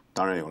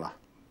当然有了，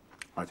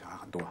而且还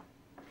很多。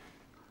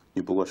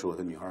你不过是我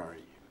的女儿而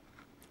已，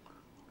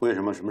为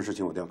什么什么事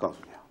情我都要告诉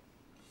你啊？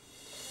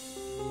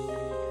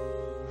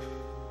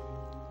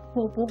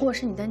我不过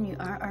是你的女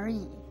儿而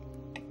已。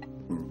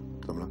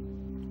怎么了？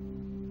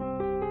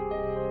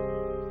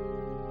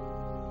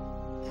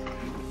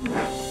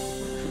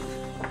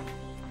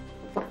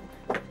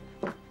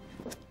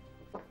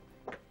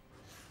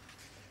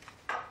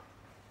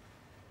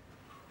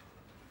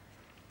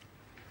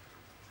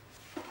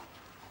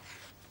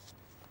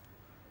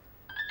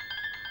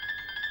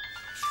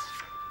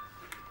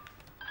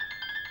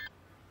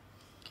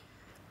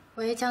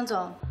喂，江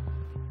总。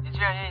你既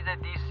然愿意在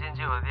第一时间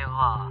接我的电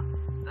话，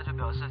那就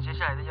表示接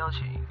下来的邀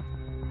请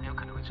很有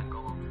可能会成功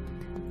哦。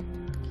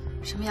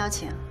什么邀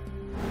请？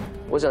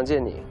我想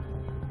见你，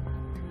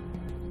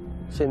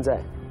现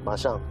在，马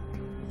上。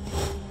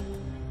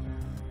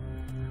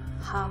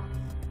好，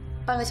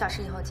半个小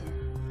时以后见。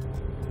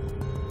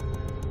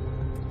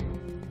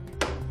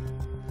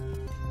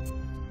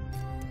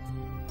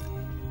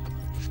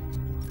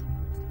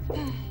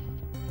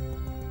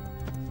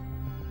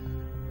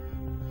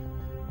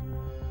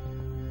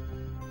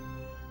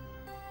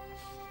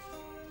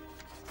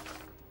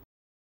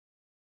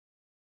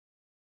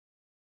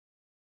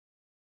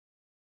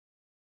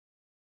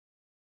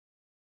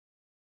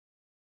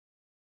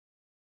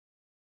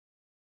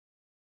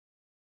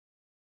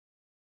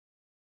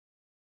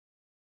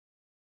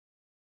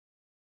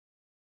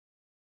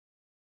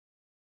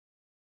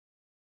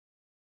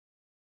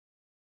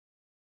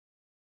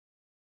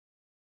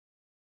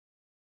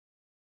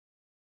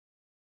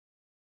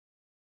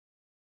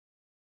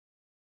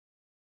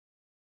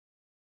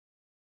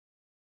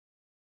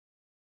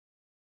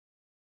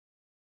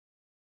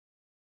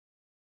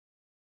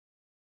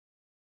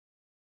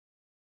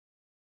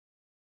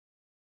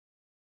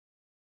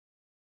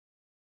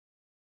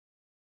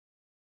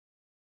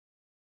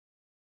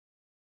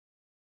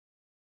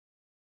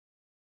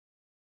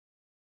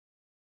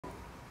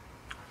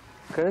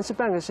可能是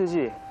半个世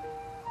纪，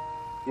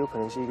有可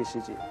能是1个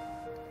世纪。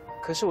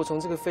可是我从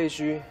这个废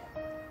墟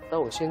到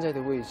我现在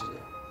的位置，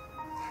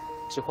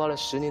只花了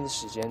10年的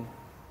时间。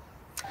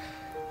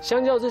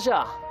相较之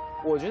下，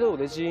我觉得我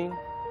的基因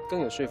更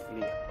有说服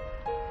力。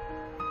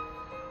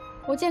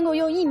我见过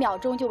用1秒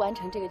钟就完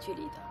成这个距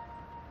离的，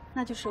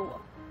那就是我。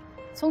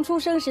从出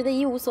生时的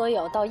一无所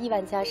有到亿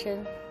万加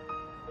身，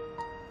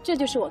这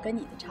就是我跟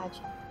你的差距。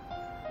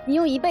你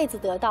用1辈子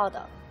得到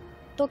的，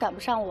都赶不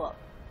上我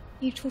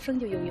一出生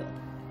就拥有的。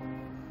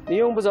你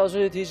用不着说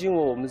是提醒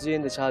我们之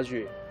间的差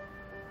距。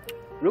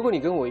如果你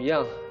跟我一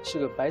样是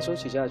个白手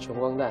起家的穷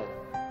光蛋，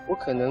我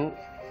可能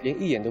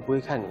连一眼都不会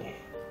看你。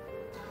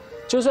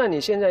就算你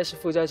现在是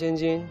富家千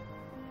金，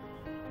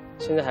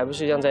现在还不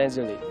是一样站在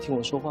这里听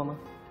我说话吗？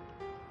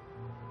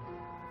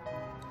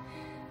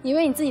你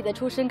为你自己的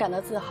出身感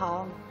到自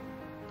豪，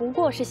不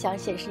过是想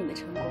显示你的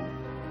成功。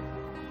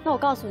那我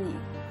告诉你，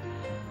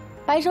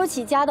白手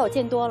起家的我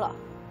见多了，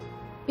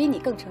比你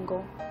更成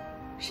功，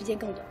时间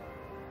更短。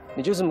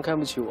你就这么看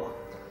不起我？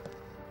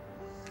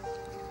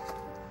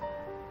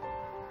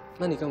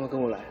那你干嘛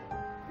跟我来？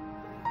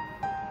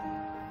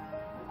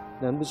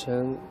难不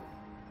成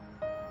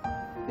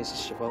你是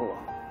喜欢我？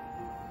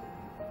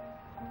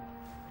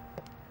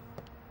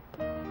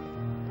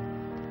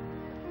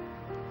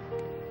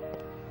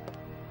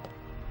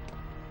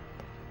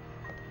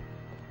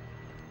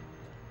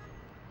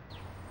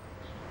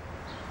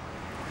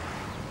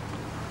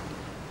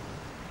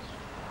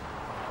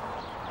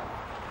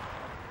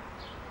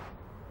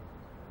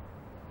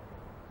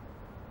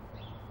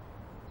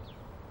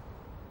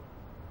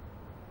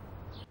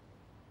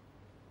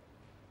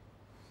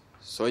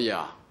所以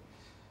啊，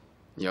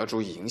你要注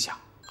意影响。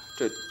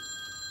这，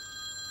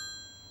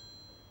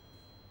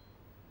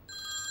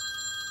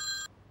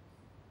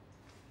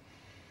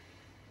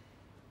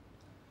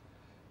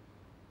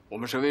我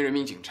们身为人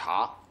民警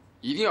察，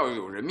一定要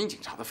有人民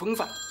警察的风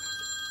范。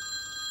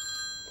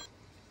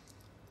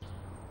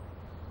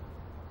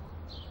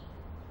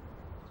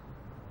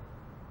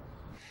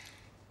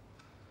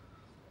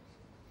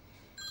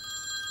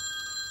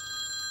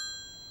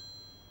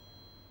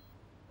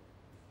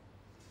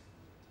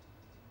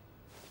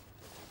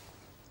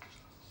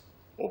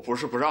我不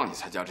是不让你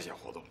参加这些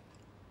活动，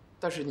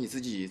但是你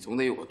自己总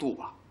得有个度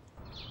吧。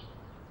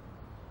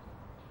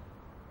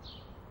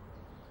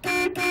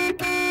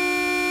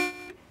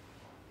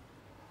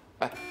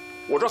哎，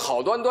我这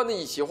好端端的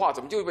一席话，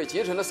怎么就被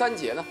截成了3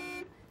节呢？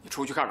你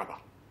出去看看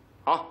吧，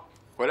啊，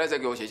回来再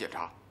给我写检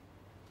查。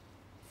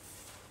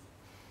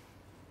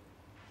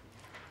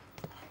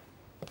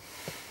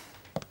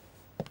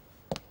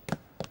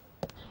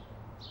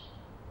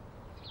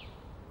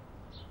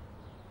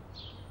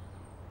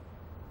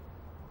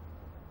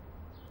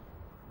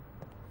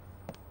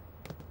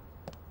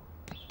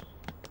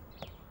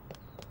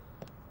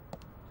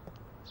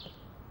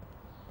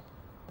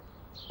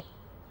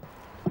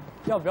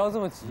要不要这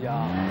么急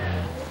啊？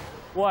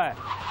喂，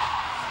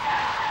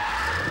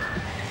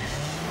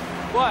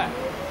喂，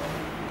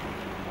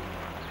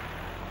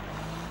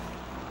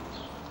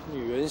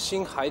女人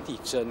心海底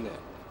针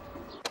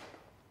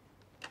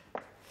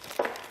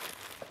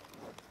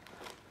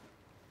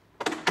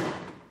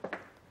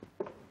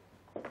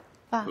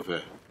爸，陆飞，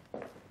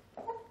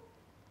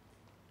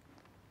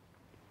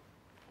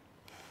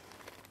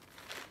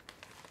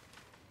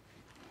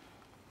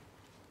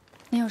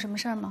你有什么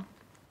事儿吗？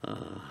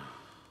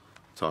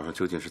早上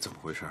究竟是怎么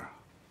回事啊？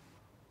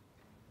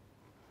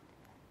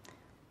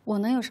我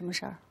能有什么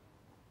事儿？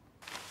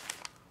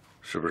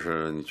是不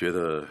是你觉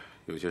得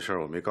有些事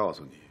儿我没告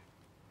诉你，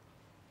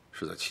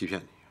是在欺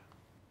骗你？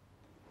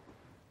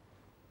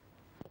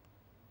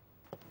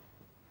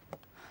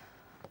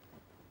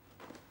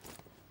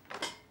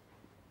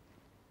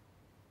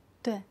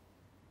对，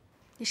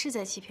你是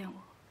在欺骗我。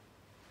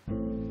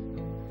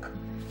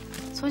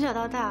从小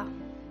到大，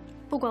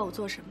不管我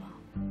做什么，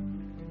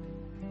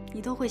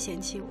你都会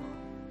嫌弃我，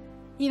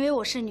因为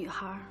我是女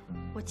孩，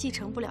我继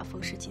承不了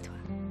冯氏集团。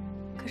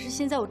可是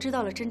现在我知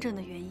道了真正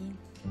的原因。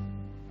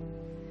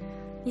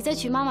你在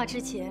娶妈妈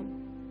之前，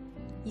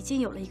已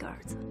经有了一个儿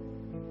子。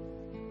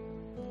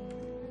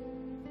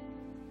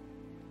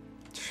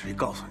谁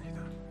告诉你的？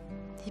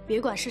你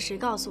别管是谁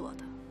告诉我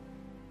的，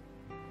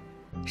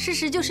事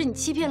实就是你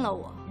欺骗了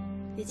我，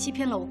也欺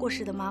骗了我过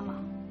世的妈妈。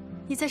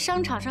你在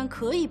商场上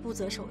可以不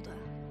择手段，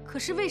可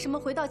是为什么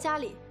回到家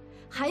里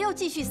还要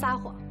继续撒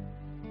谎？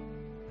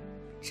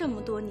这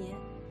么多年，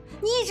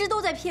你一直都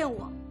在骗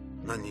我。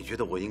那你觉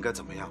得我应该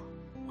怎么样？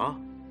啊？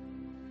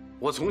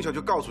我从小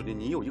就告诉你，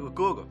你有一个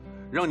哥哥，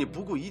让你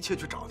不顾一切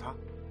去找他。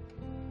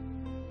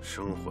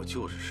生活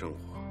就是生活，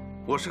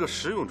我是个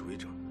实用主义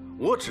者，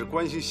我只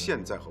关心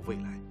现在和未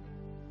来，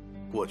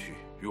过去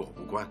与我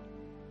无关。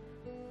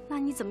那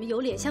你怎么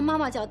有脸向妈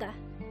妈交代？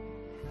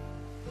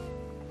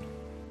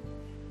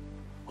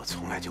我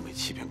从来就没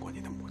欺骗过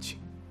你的母亲，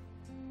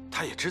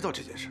她也知道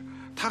这件事，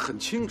她很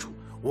清楚，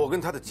我跟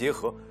她的结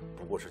合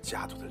不过是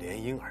家族的联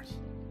姻而已。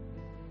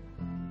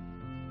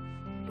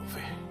陆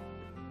飞，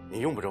你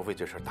用不着为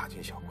这事大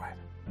惊小怪的。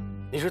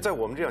你是在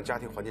我们这样家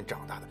庭环境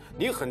长大的，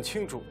你很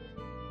清楚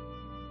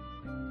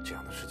这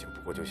样的事情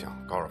不过就像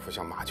高尔夫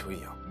像马球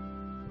一样，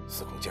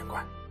司空见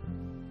惯。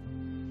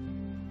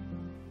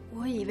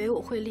我以为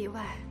我会例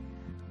外。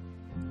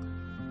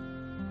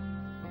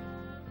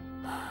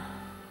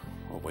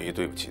我唯一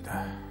对不起的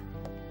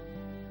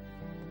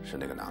是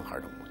那个男孩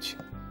的母亲。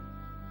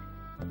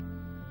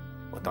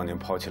我当年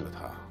抛弃了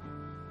她，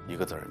一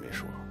个字也没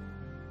说，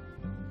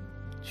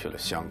去了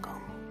香港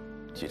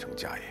继承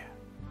家业。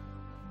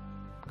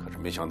可是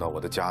没想到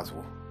我的家族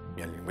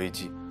面临危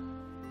机，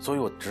所以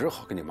我只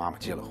好跟你妈妈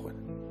结了婚。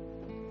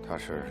她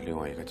是另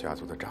外一个家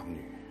族的长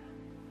女，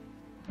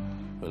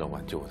为了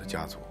挽救我的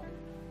家族，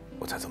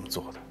我才这么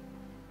做的。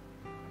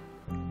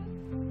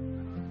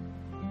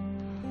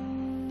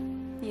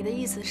你的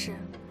意思是，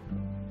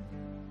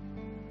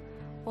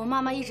我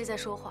妈妈一直在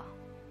说谎，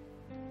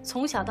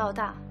从小到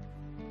大，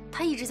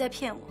她一直在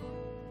骗我，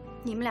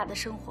你们俩的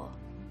生活，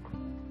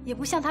也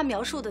不像她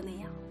描述的那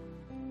样。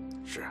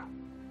是啊，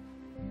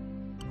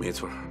没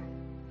错，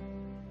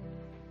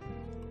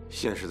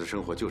现实的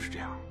生活就是这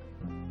样。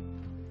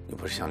你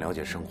不是想了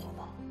解生活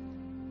吗？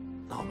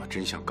那我把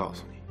真相告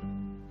诉你。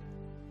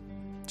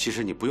其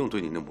实你不用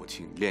对你的母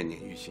亲恋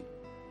念于心，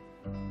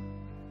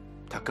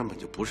她根本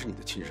就不是你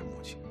的亲生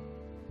母亲。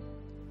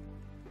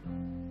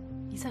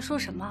你在说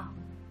什么？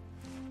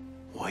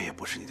我也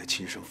不是你的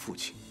亲生父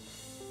亲，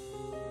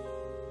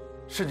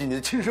甚至你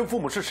的亲生父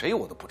母是谁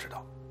我都不知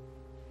道。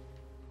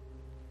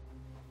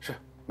是，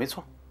没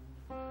错，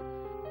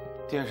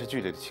电视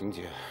剧里的情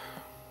节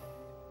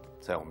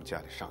在我们家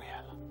里上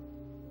演了。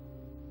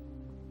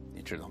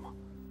你知道吗？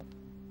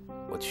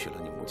我娶了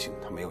你母亲，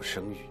她没有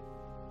生育，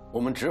我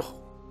们只好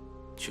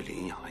去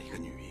领养了一个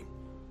女婴，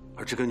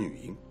而这个女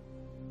婴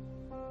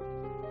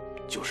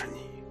就是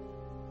你。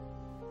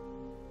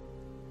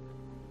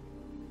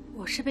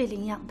我是被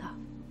领养的。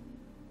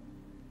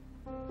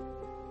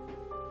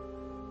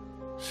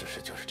事实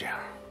就是这样。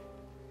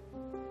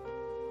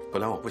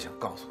本来我不想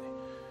告诉你，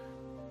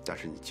但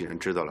是你既然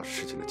知道了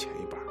事情的前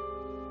一半，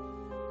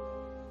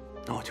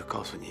那我就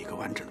告诉你一个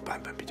完整的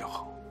版本比较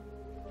好。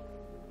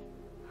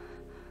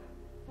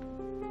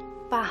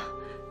爸，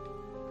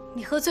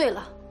你喝醉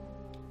了，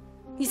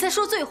你在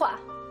说醉话。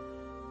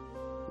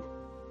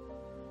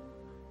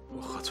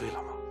我喝醉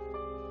了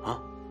吗？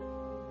啊？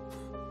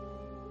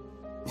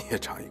你也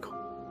尝一口，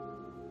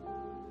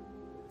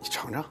你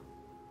尝尝。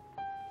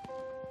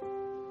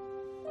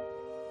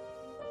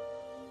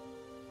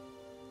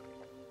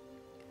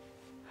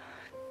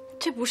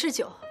这不是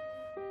酒。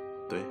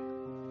对，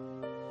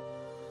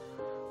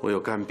我有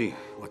肝病，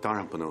我当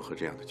然不能喝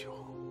这样的酒。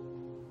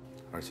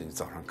而且你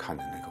早上看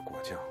的那个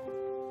果酱，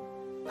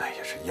那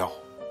也是药。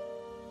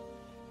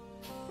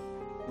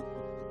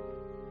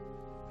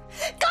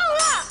够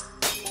了！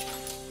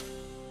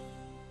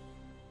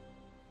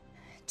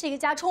这个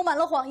家充满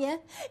了谎言，这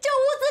屋子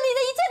里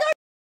的一切都是。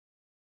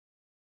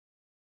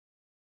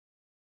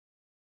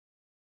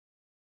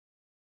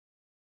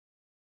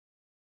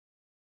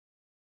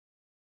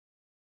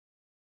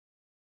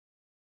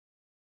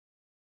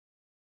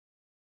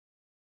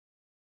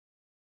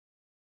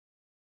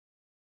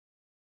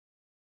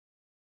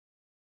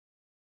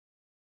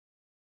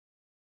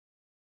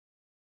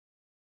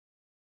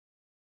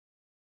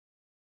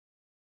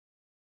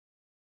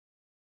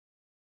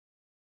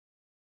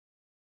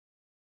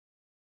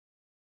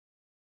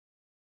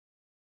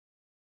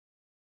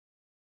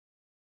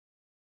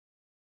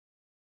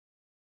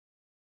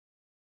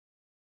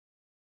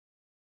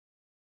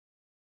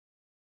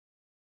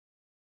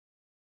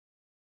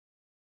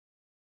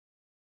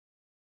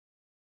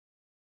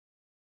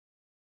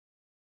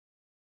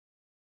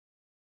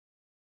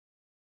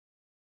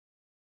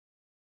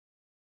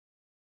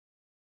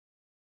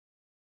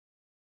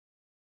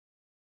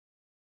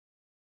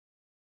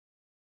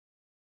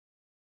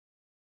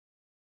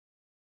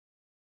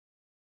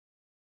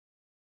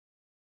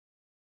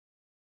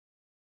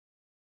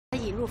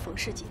引入冯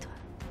氏集团，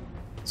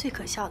最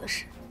可笑的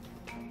是，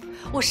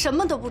我什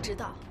么都不知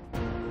道。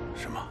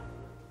什么？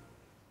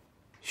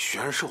徐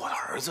然是我的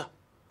儿子？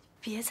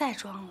别再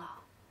装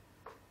了。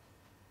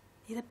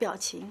你的表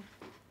情，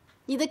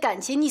你的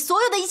感情，你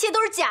所有的一切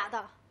都是假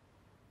的。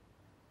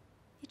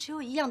你只有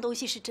一样东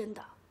西是真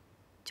的，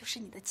就是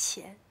你的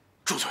钱。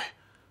住嘴！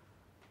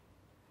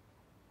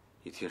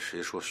你听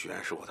谁说徐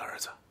然是我的儿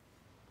子？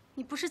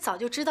你不是早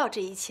就知道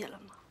这一切了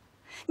吗？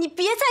你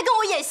别再跟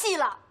我演戏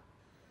了！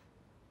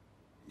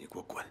你给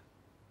我滚！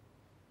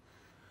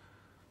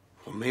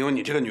我没有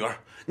你这个女儿，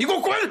你给我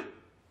滚！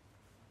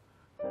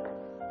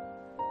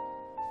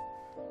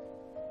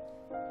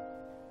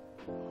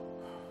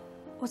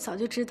我早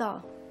就知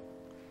道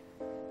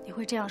你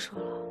会这样说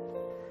了，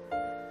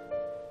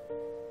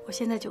我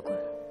现在就滚！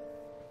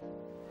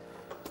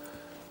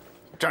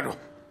站住！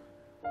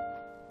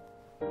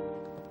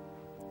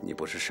你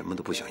不是什么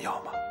都不想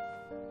要吗？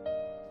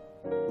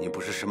你不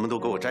是什么都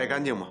给我摘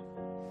干净吗？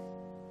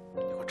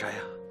你给我摘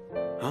呀！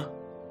啊！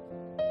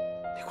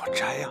你给我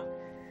摘呀！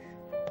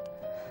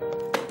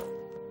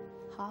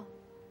好，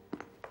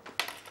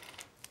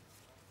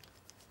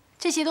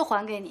这些都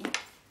还给你，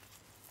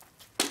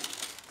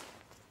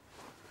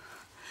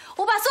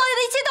我把所有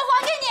的一切都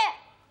还给你。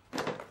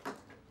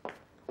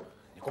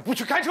不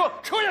许开车，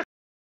车也。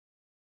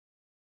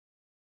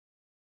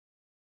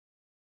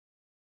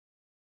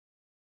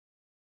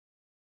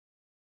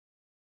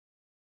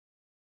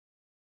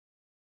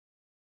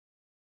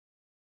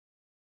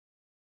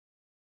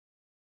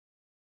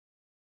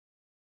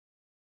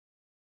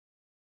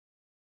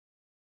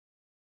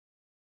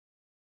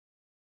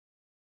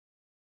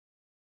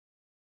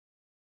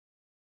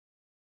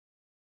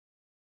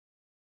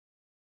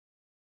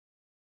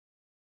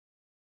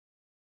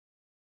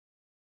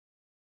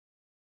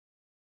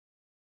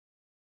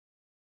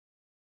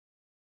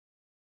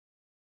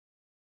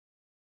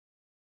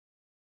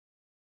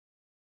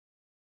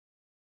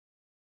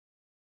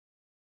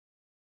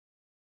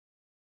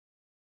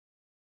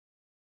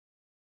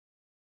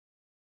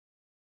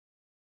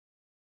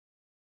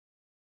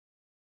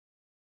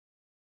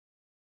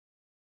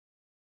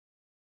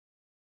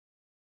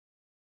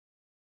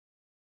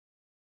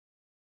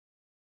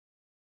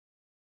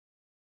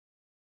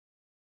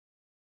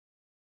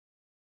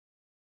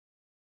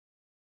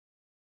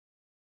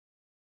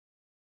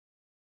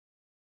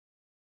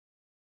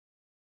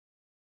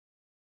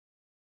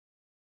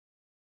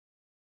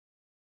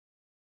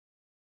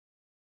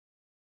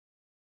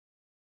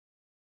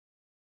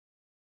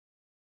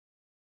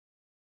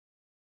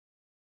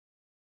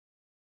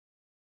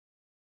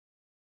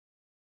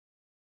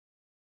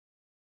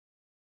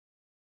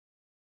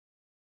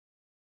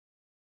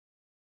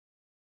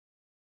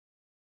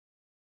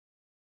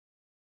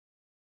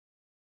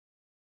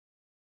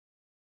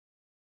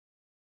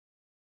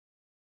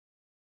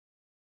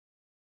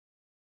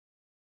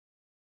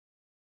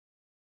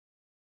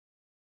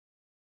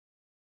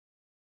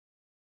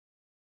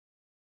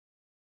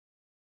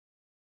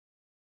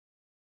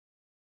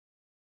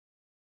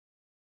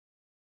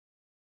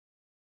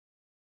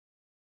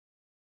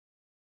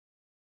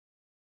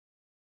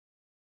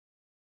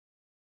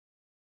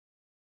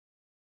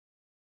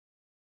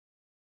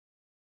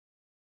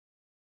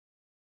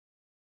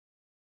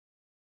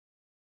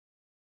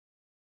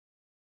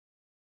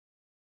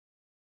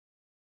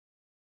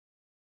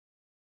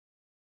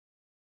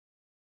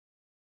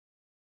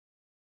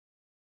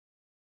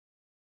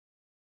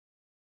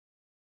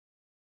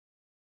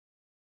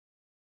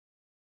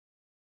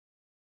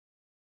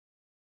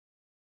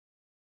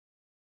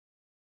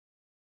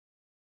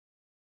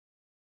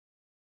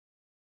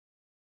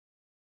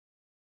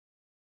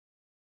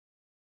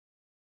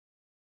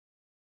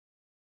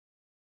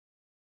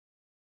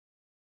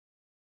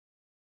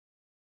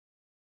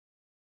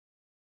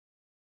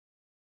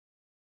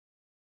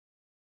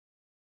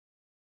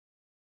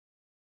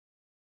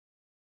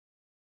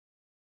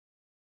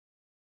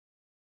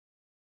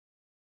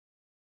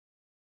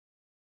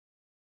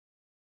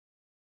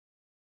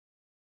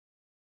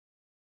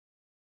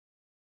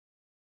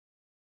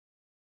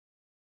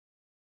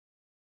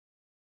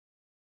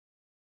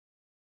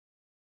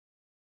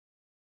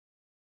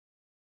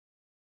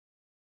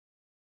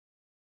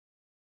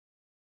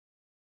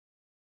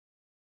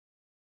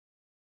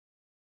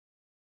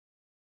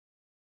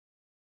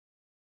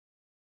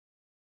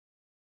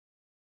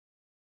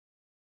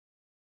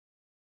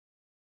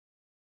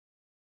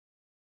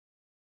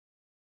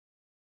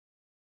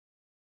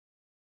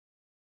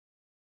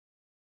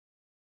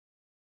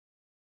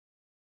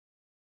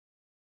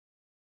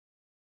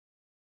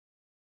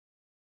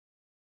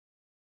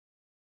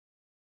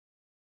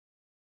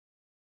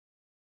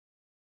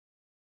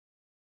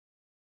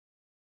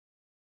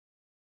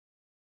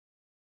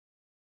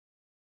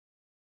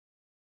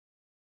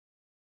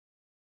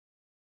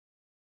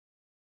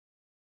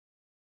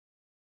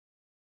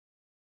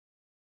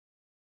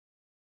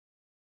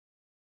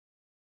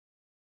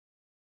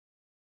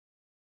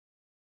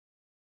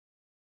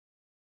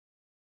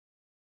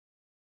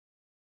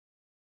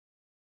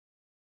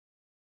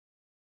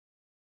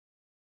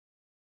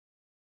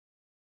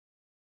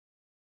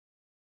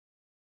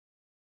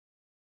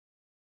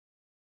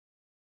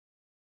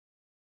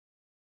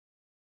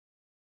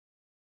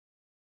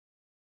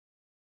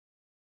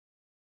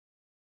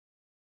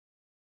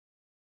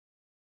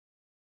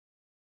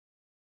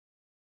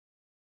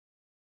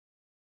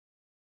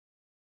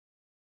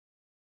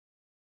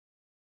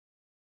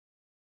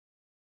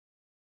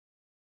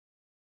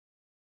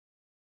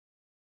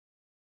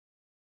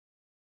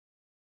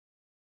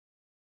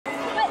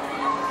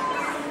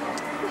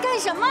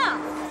什么？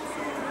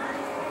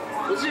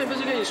我之前不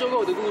是跟你说过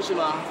我的故事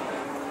吗？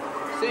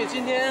所以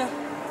今天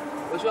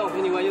我希望我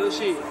陪你玩游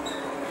戏，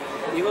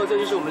以后这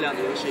就是我们俩的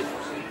游戏。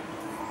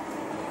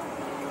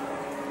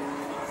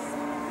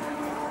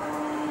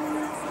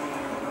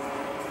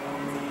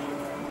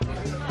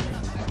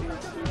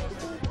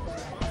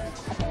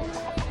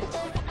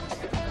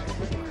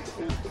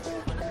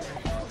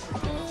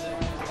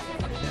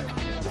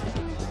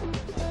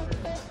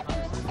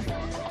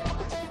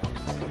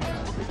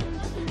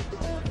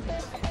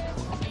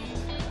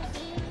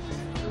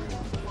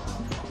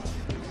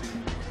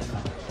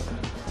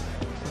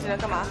你来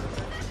干嘛？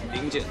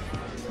零件。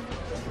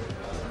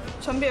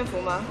穿便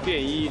服吗？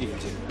便衣零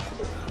件。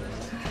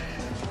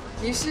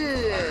你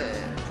是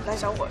来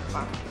找我的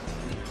吧？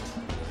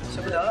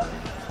舍不得了。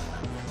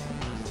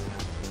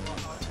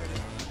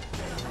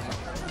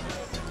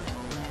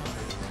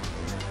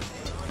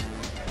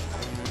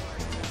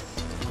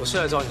我是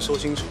来找你说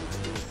清楚，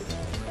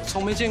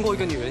从没见过一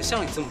个女人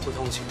像你这么不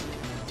通情，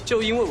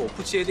就因为我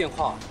不接电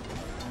话，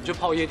你就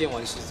泡夜店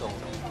玩失踪。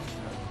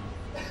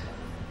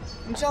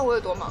你知道我有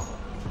多忙吗？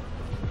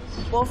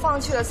我放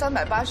弃了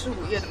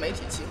385页的媒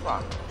体计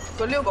划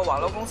和6个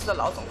网络公司的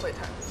老总会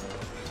谈，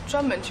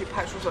专门去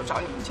派出所找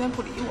你，你竟然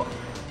不理我。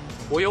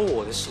我有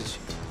我的事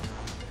情，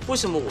为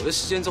什么我的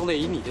时间总得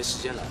以你的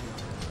时间来？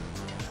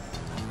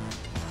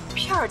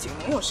片儿警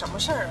能有什么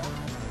事儿啊？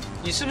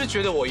你是不是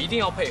觉得我一定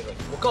要配合你？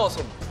我告诉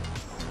你，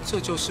这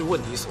就是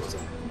问题所在。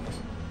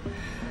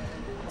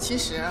其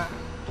实啊，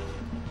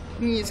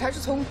你才是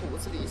从骨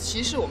子里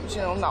歧视我们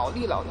这种脑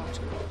力劳动者。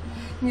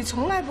你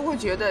从来不会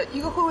觉得一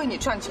个会为你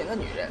赚钱的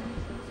女人，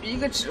比一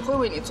个只会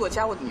为你做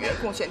家务的女人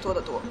贡献多得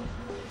多。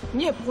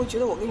你也不会觉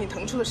得我给你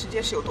腾出的时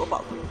间是有多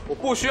宝贵。我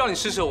不需要你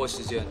施舍我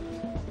时间。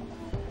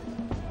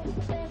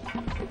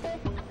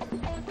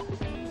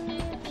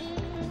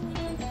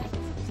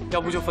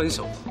要不就分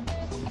手吧。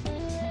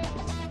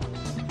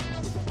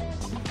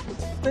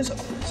分手。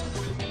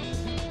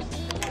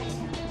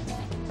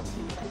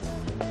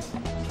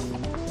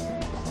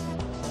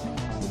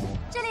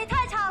这里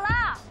太吵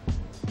了。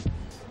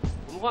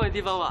我们换个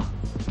地方吧。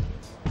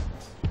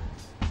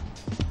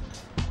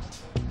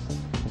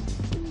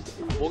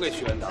我给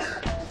徐安打。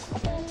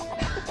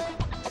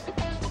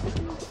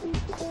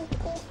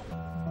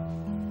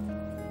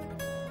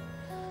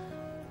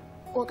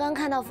我刚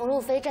看到冯路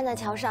飞站在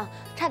桥上，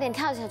差点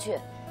跳下去。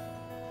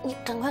你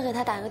赶快给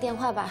他打个电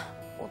话吧，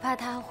我怕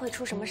他会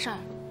出什么事儿。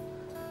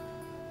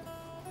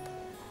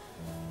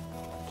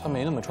他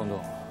没那么冲动，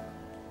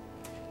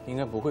应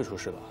该不会出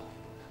事吧？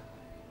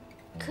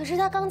可是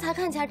他刚才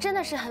看起来真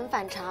的是很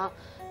反常，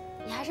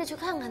你还是去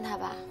看看他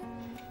吧。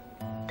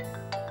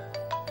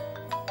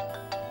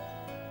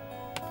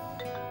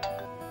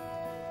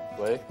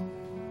喂。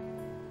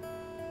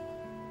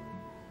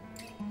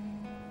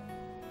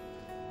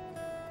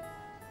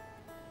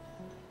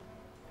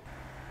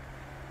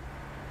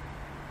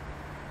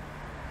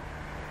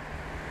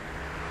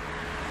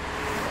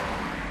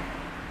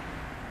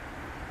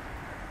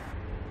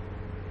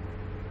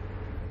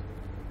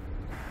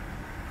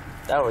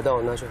待会儿带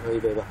我那去喝一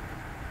杯吧。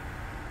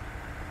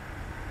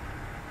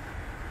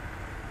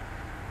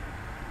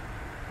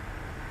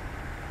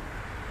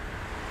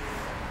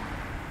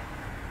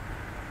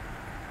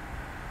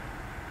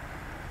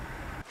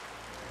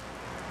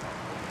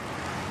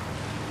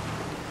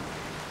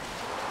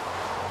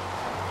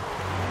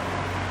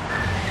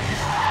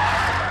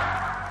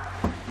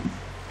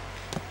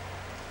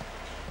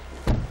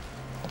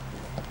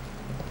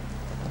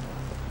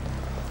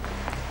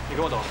你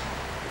跟我走。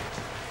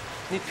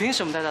你凭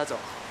什么带他走？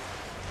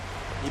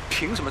你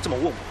凭什么这么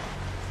问我？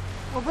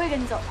我不会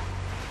跟你走的。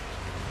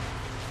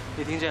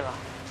你听见了？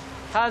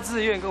他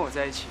自愿跟我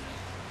在一起。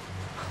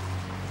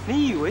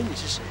你以为你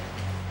是谁？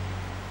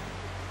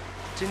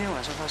今天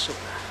晚上他是我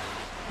的，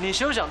你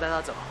休想带他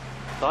走。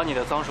把你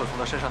的脏手从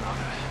他身上拿开。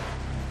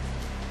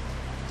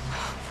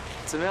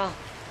怎么样？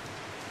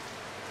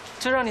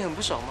这让你很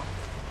不爽吗？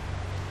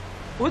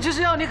我就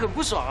是要你很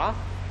不爽啊！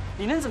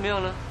你能怎么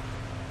样呢？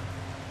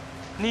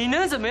你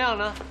能怎么样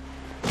呢？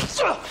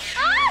许然，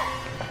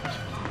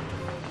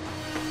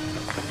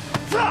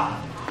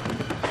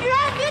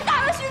你别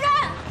打了，许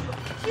然！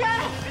许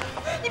然，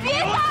你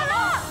别打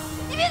了！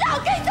你别打，我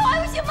跟你走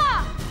还不行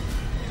吗？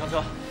上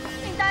车。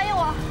你答应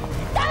我，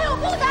答应我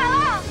不打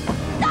了！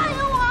答应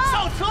我！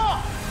上车！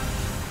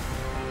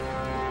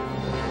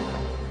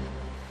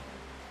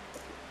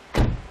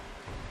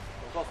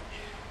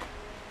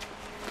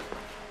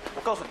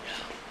我告诉你，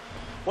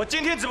我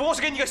今天只不过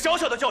是给你一个小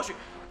小的教训。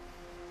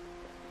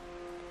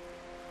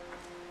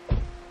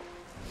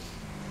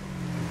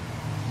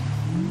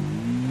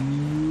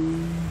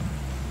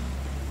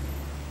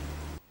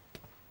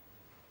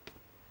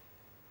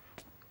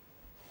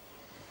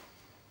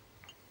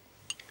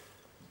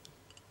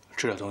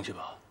吃点东西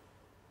吧，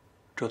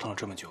折腾了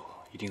这么久，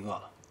一定饿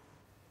了。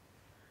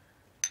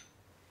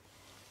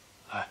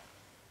来，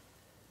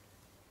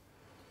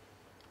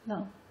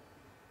冷。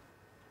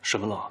什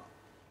么冷？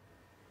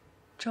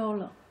粥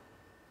冷。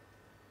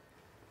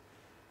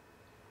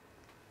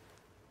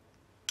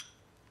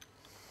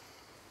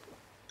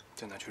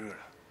再拿去热热。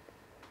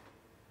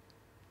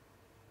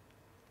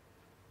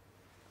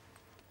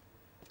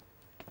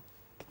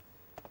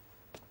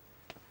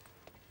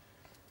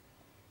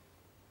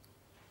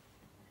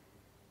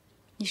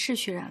你是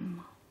徐然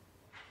吗？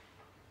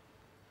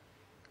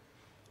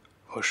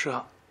我是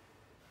啊。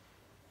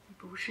你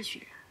不是徐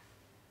然。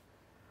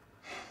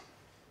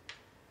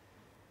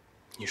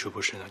你说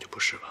不是，那就不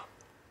是吧。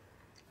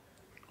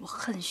我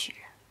恨徐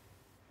然。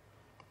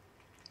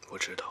我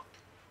知道。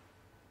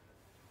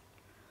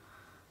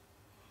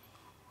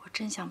我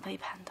真想背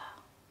叛他，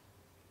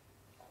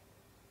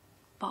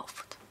报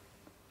复他。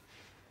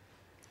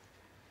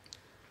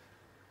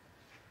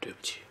对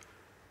不起。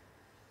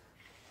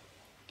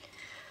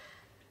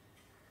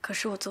可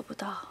是我做不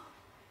到。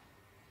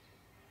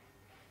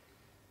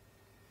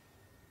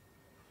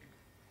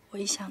我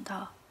一想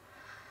到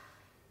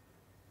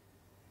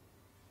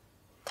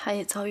他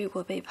也遭遇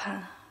过背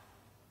叛，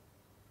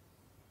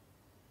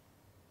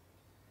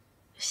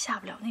下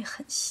不了那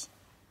狠心。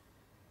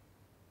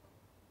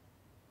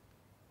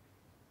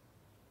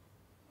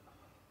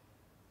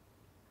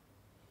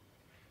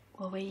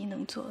我唯一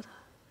能做的，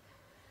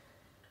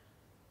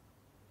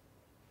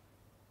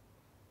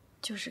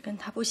就是跟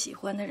他不喜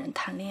欢的人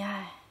谈恋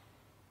爱。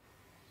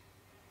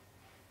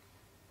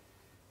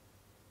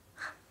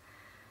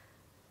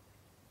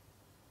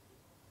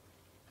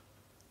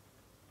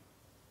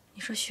你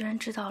说徐然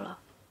知道了，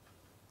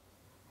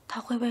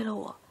他会为了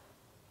我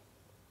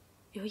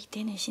有一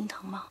点点心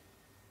疼吗？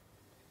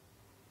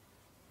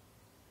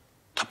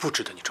他不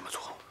值得你这么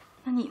做。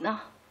那你呢？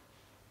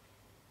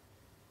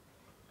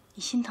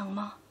你心疼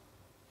吗？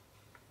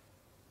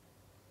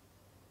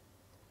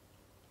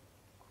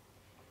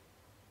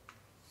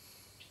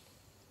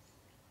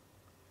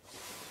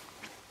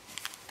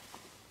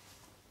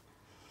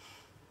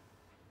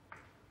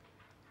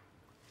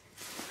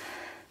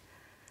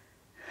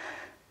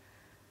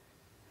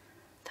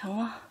疼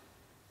吗？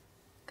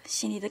跟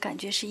心里的感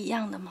觉是一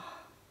样的吗？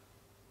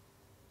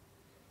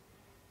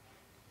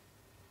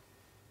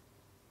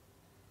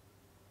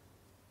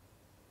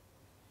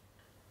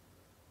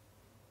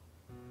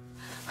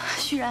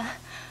徐然，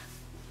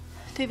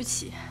对不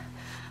起，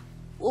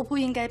我不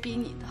应该逼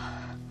你的，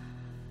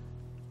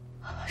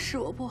是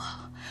我不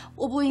好，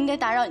我不应该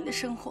打扰你的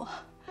生活。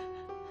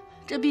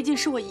这毕竟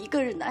是我一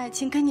个人的爱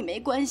情，跟你没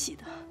关系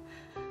的。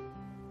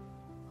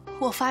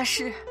我发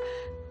誓，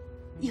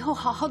以后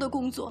好好的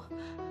工作，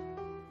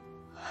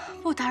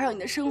不打扰你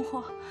的生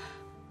活，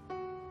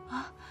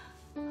啊，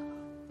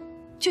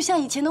就像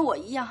以前的我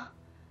一样。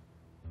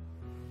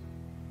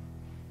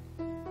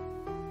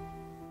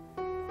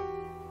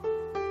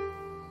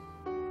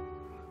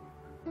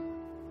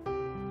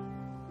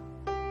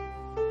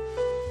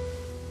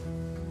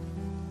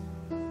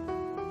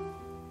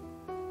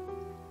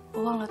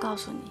我忘了告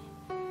诉你，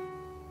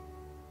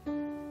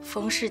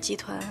冯氏集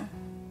团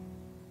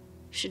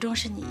始终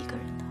是你一个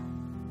人的。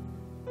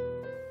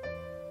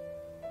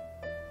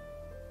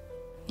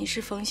你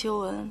是冯修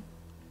文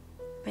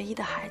唯一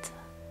的孩子，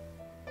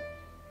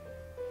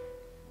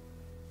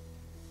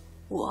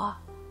我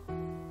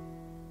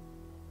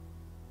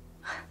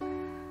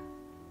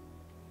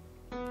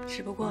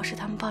只不过是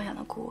他们抱养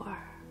的孤儿。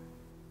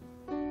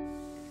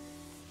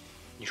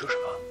你说什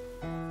么？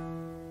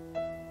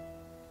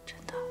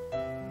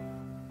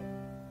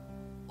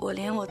我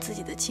连我自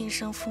己的亲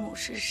生父母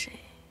是谁，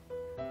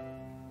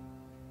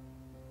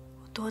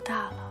我多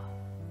大了，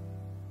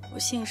我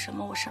姓什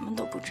么，我什么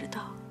都不知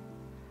道。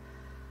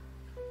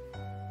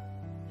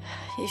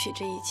也许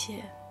这一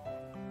切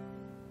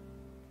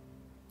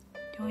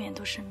永远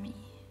都是谜。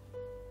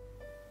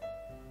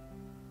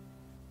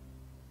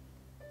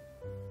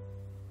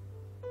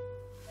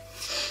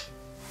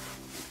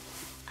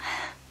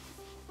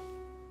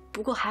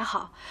不过还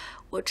好，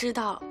我知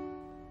道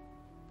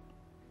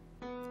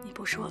你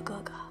不是我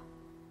哥哥。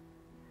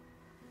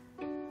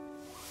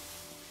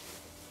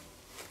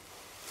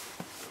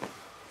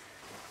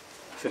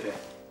菲菲，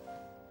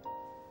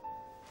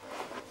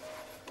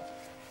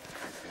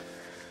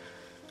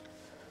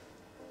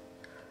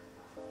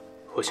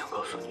我想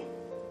告诉你，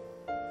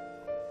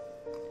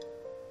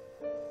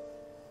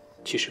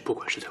其实不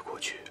管是在过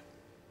去，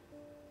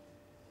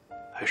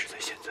还是在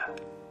现在，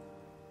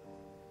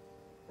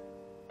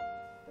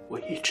我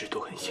一直都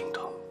很心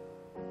疼。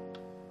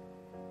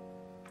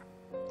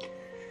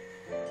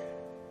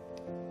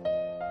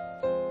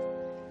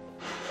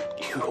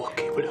因为我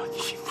给不了你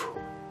幸福。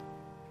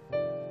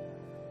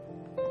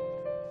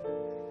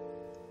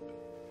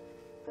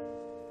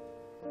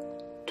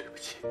对不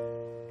起。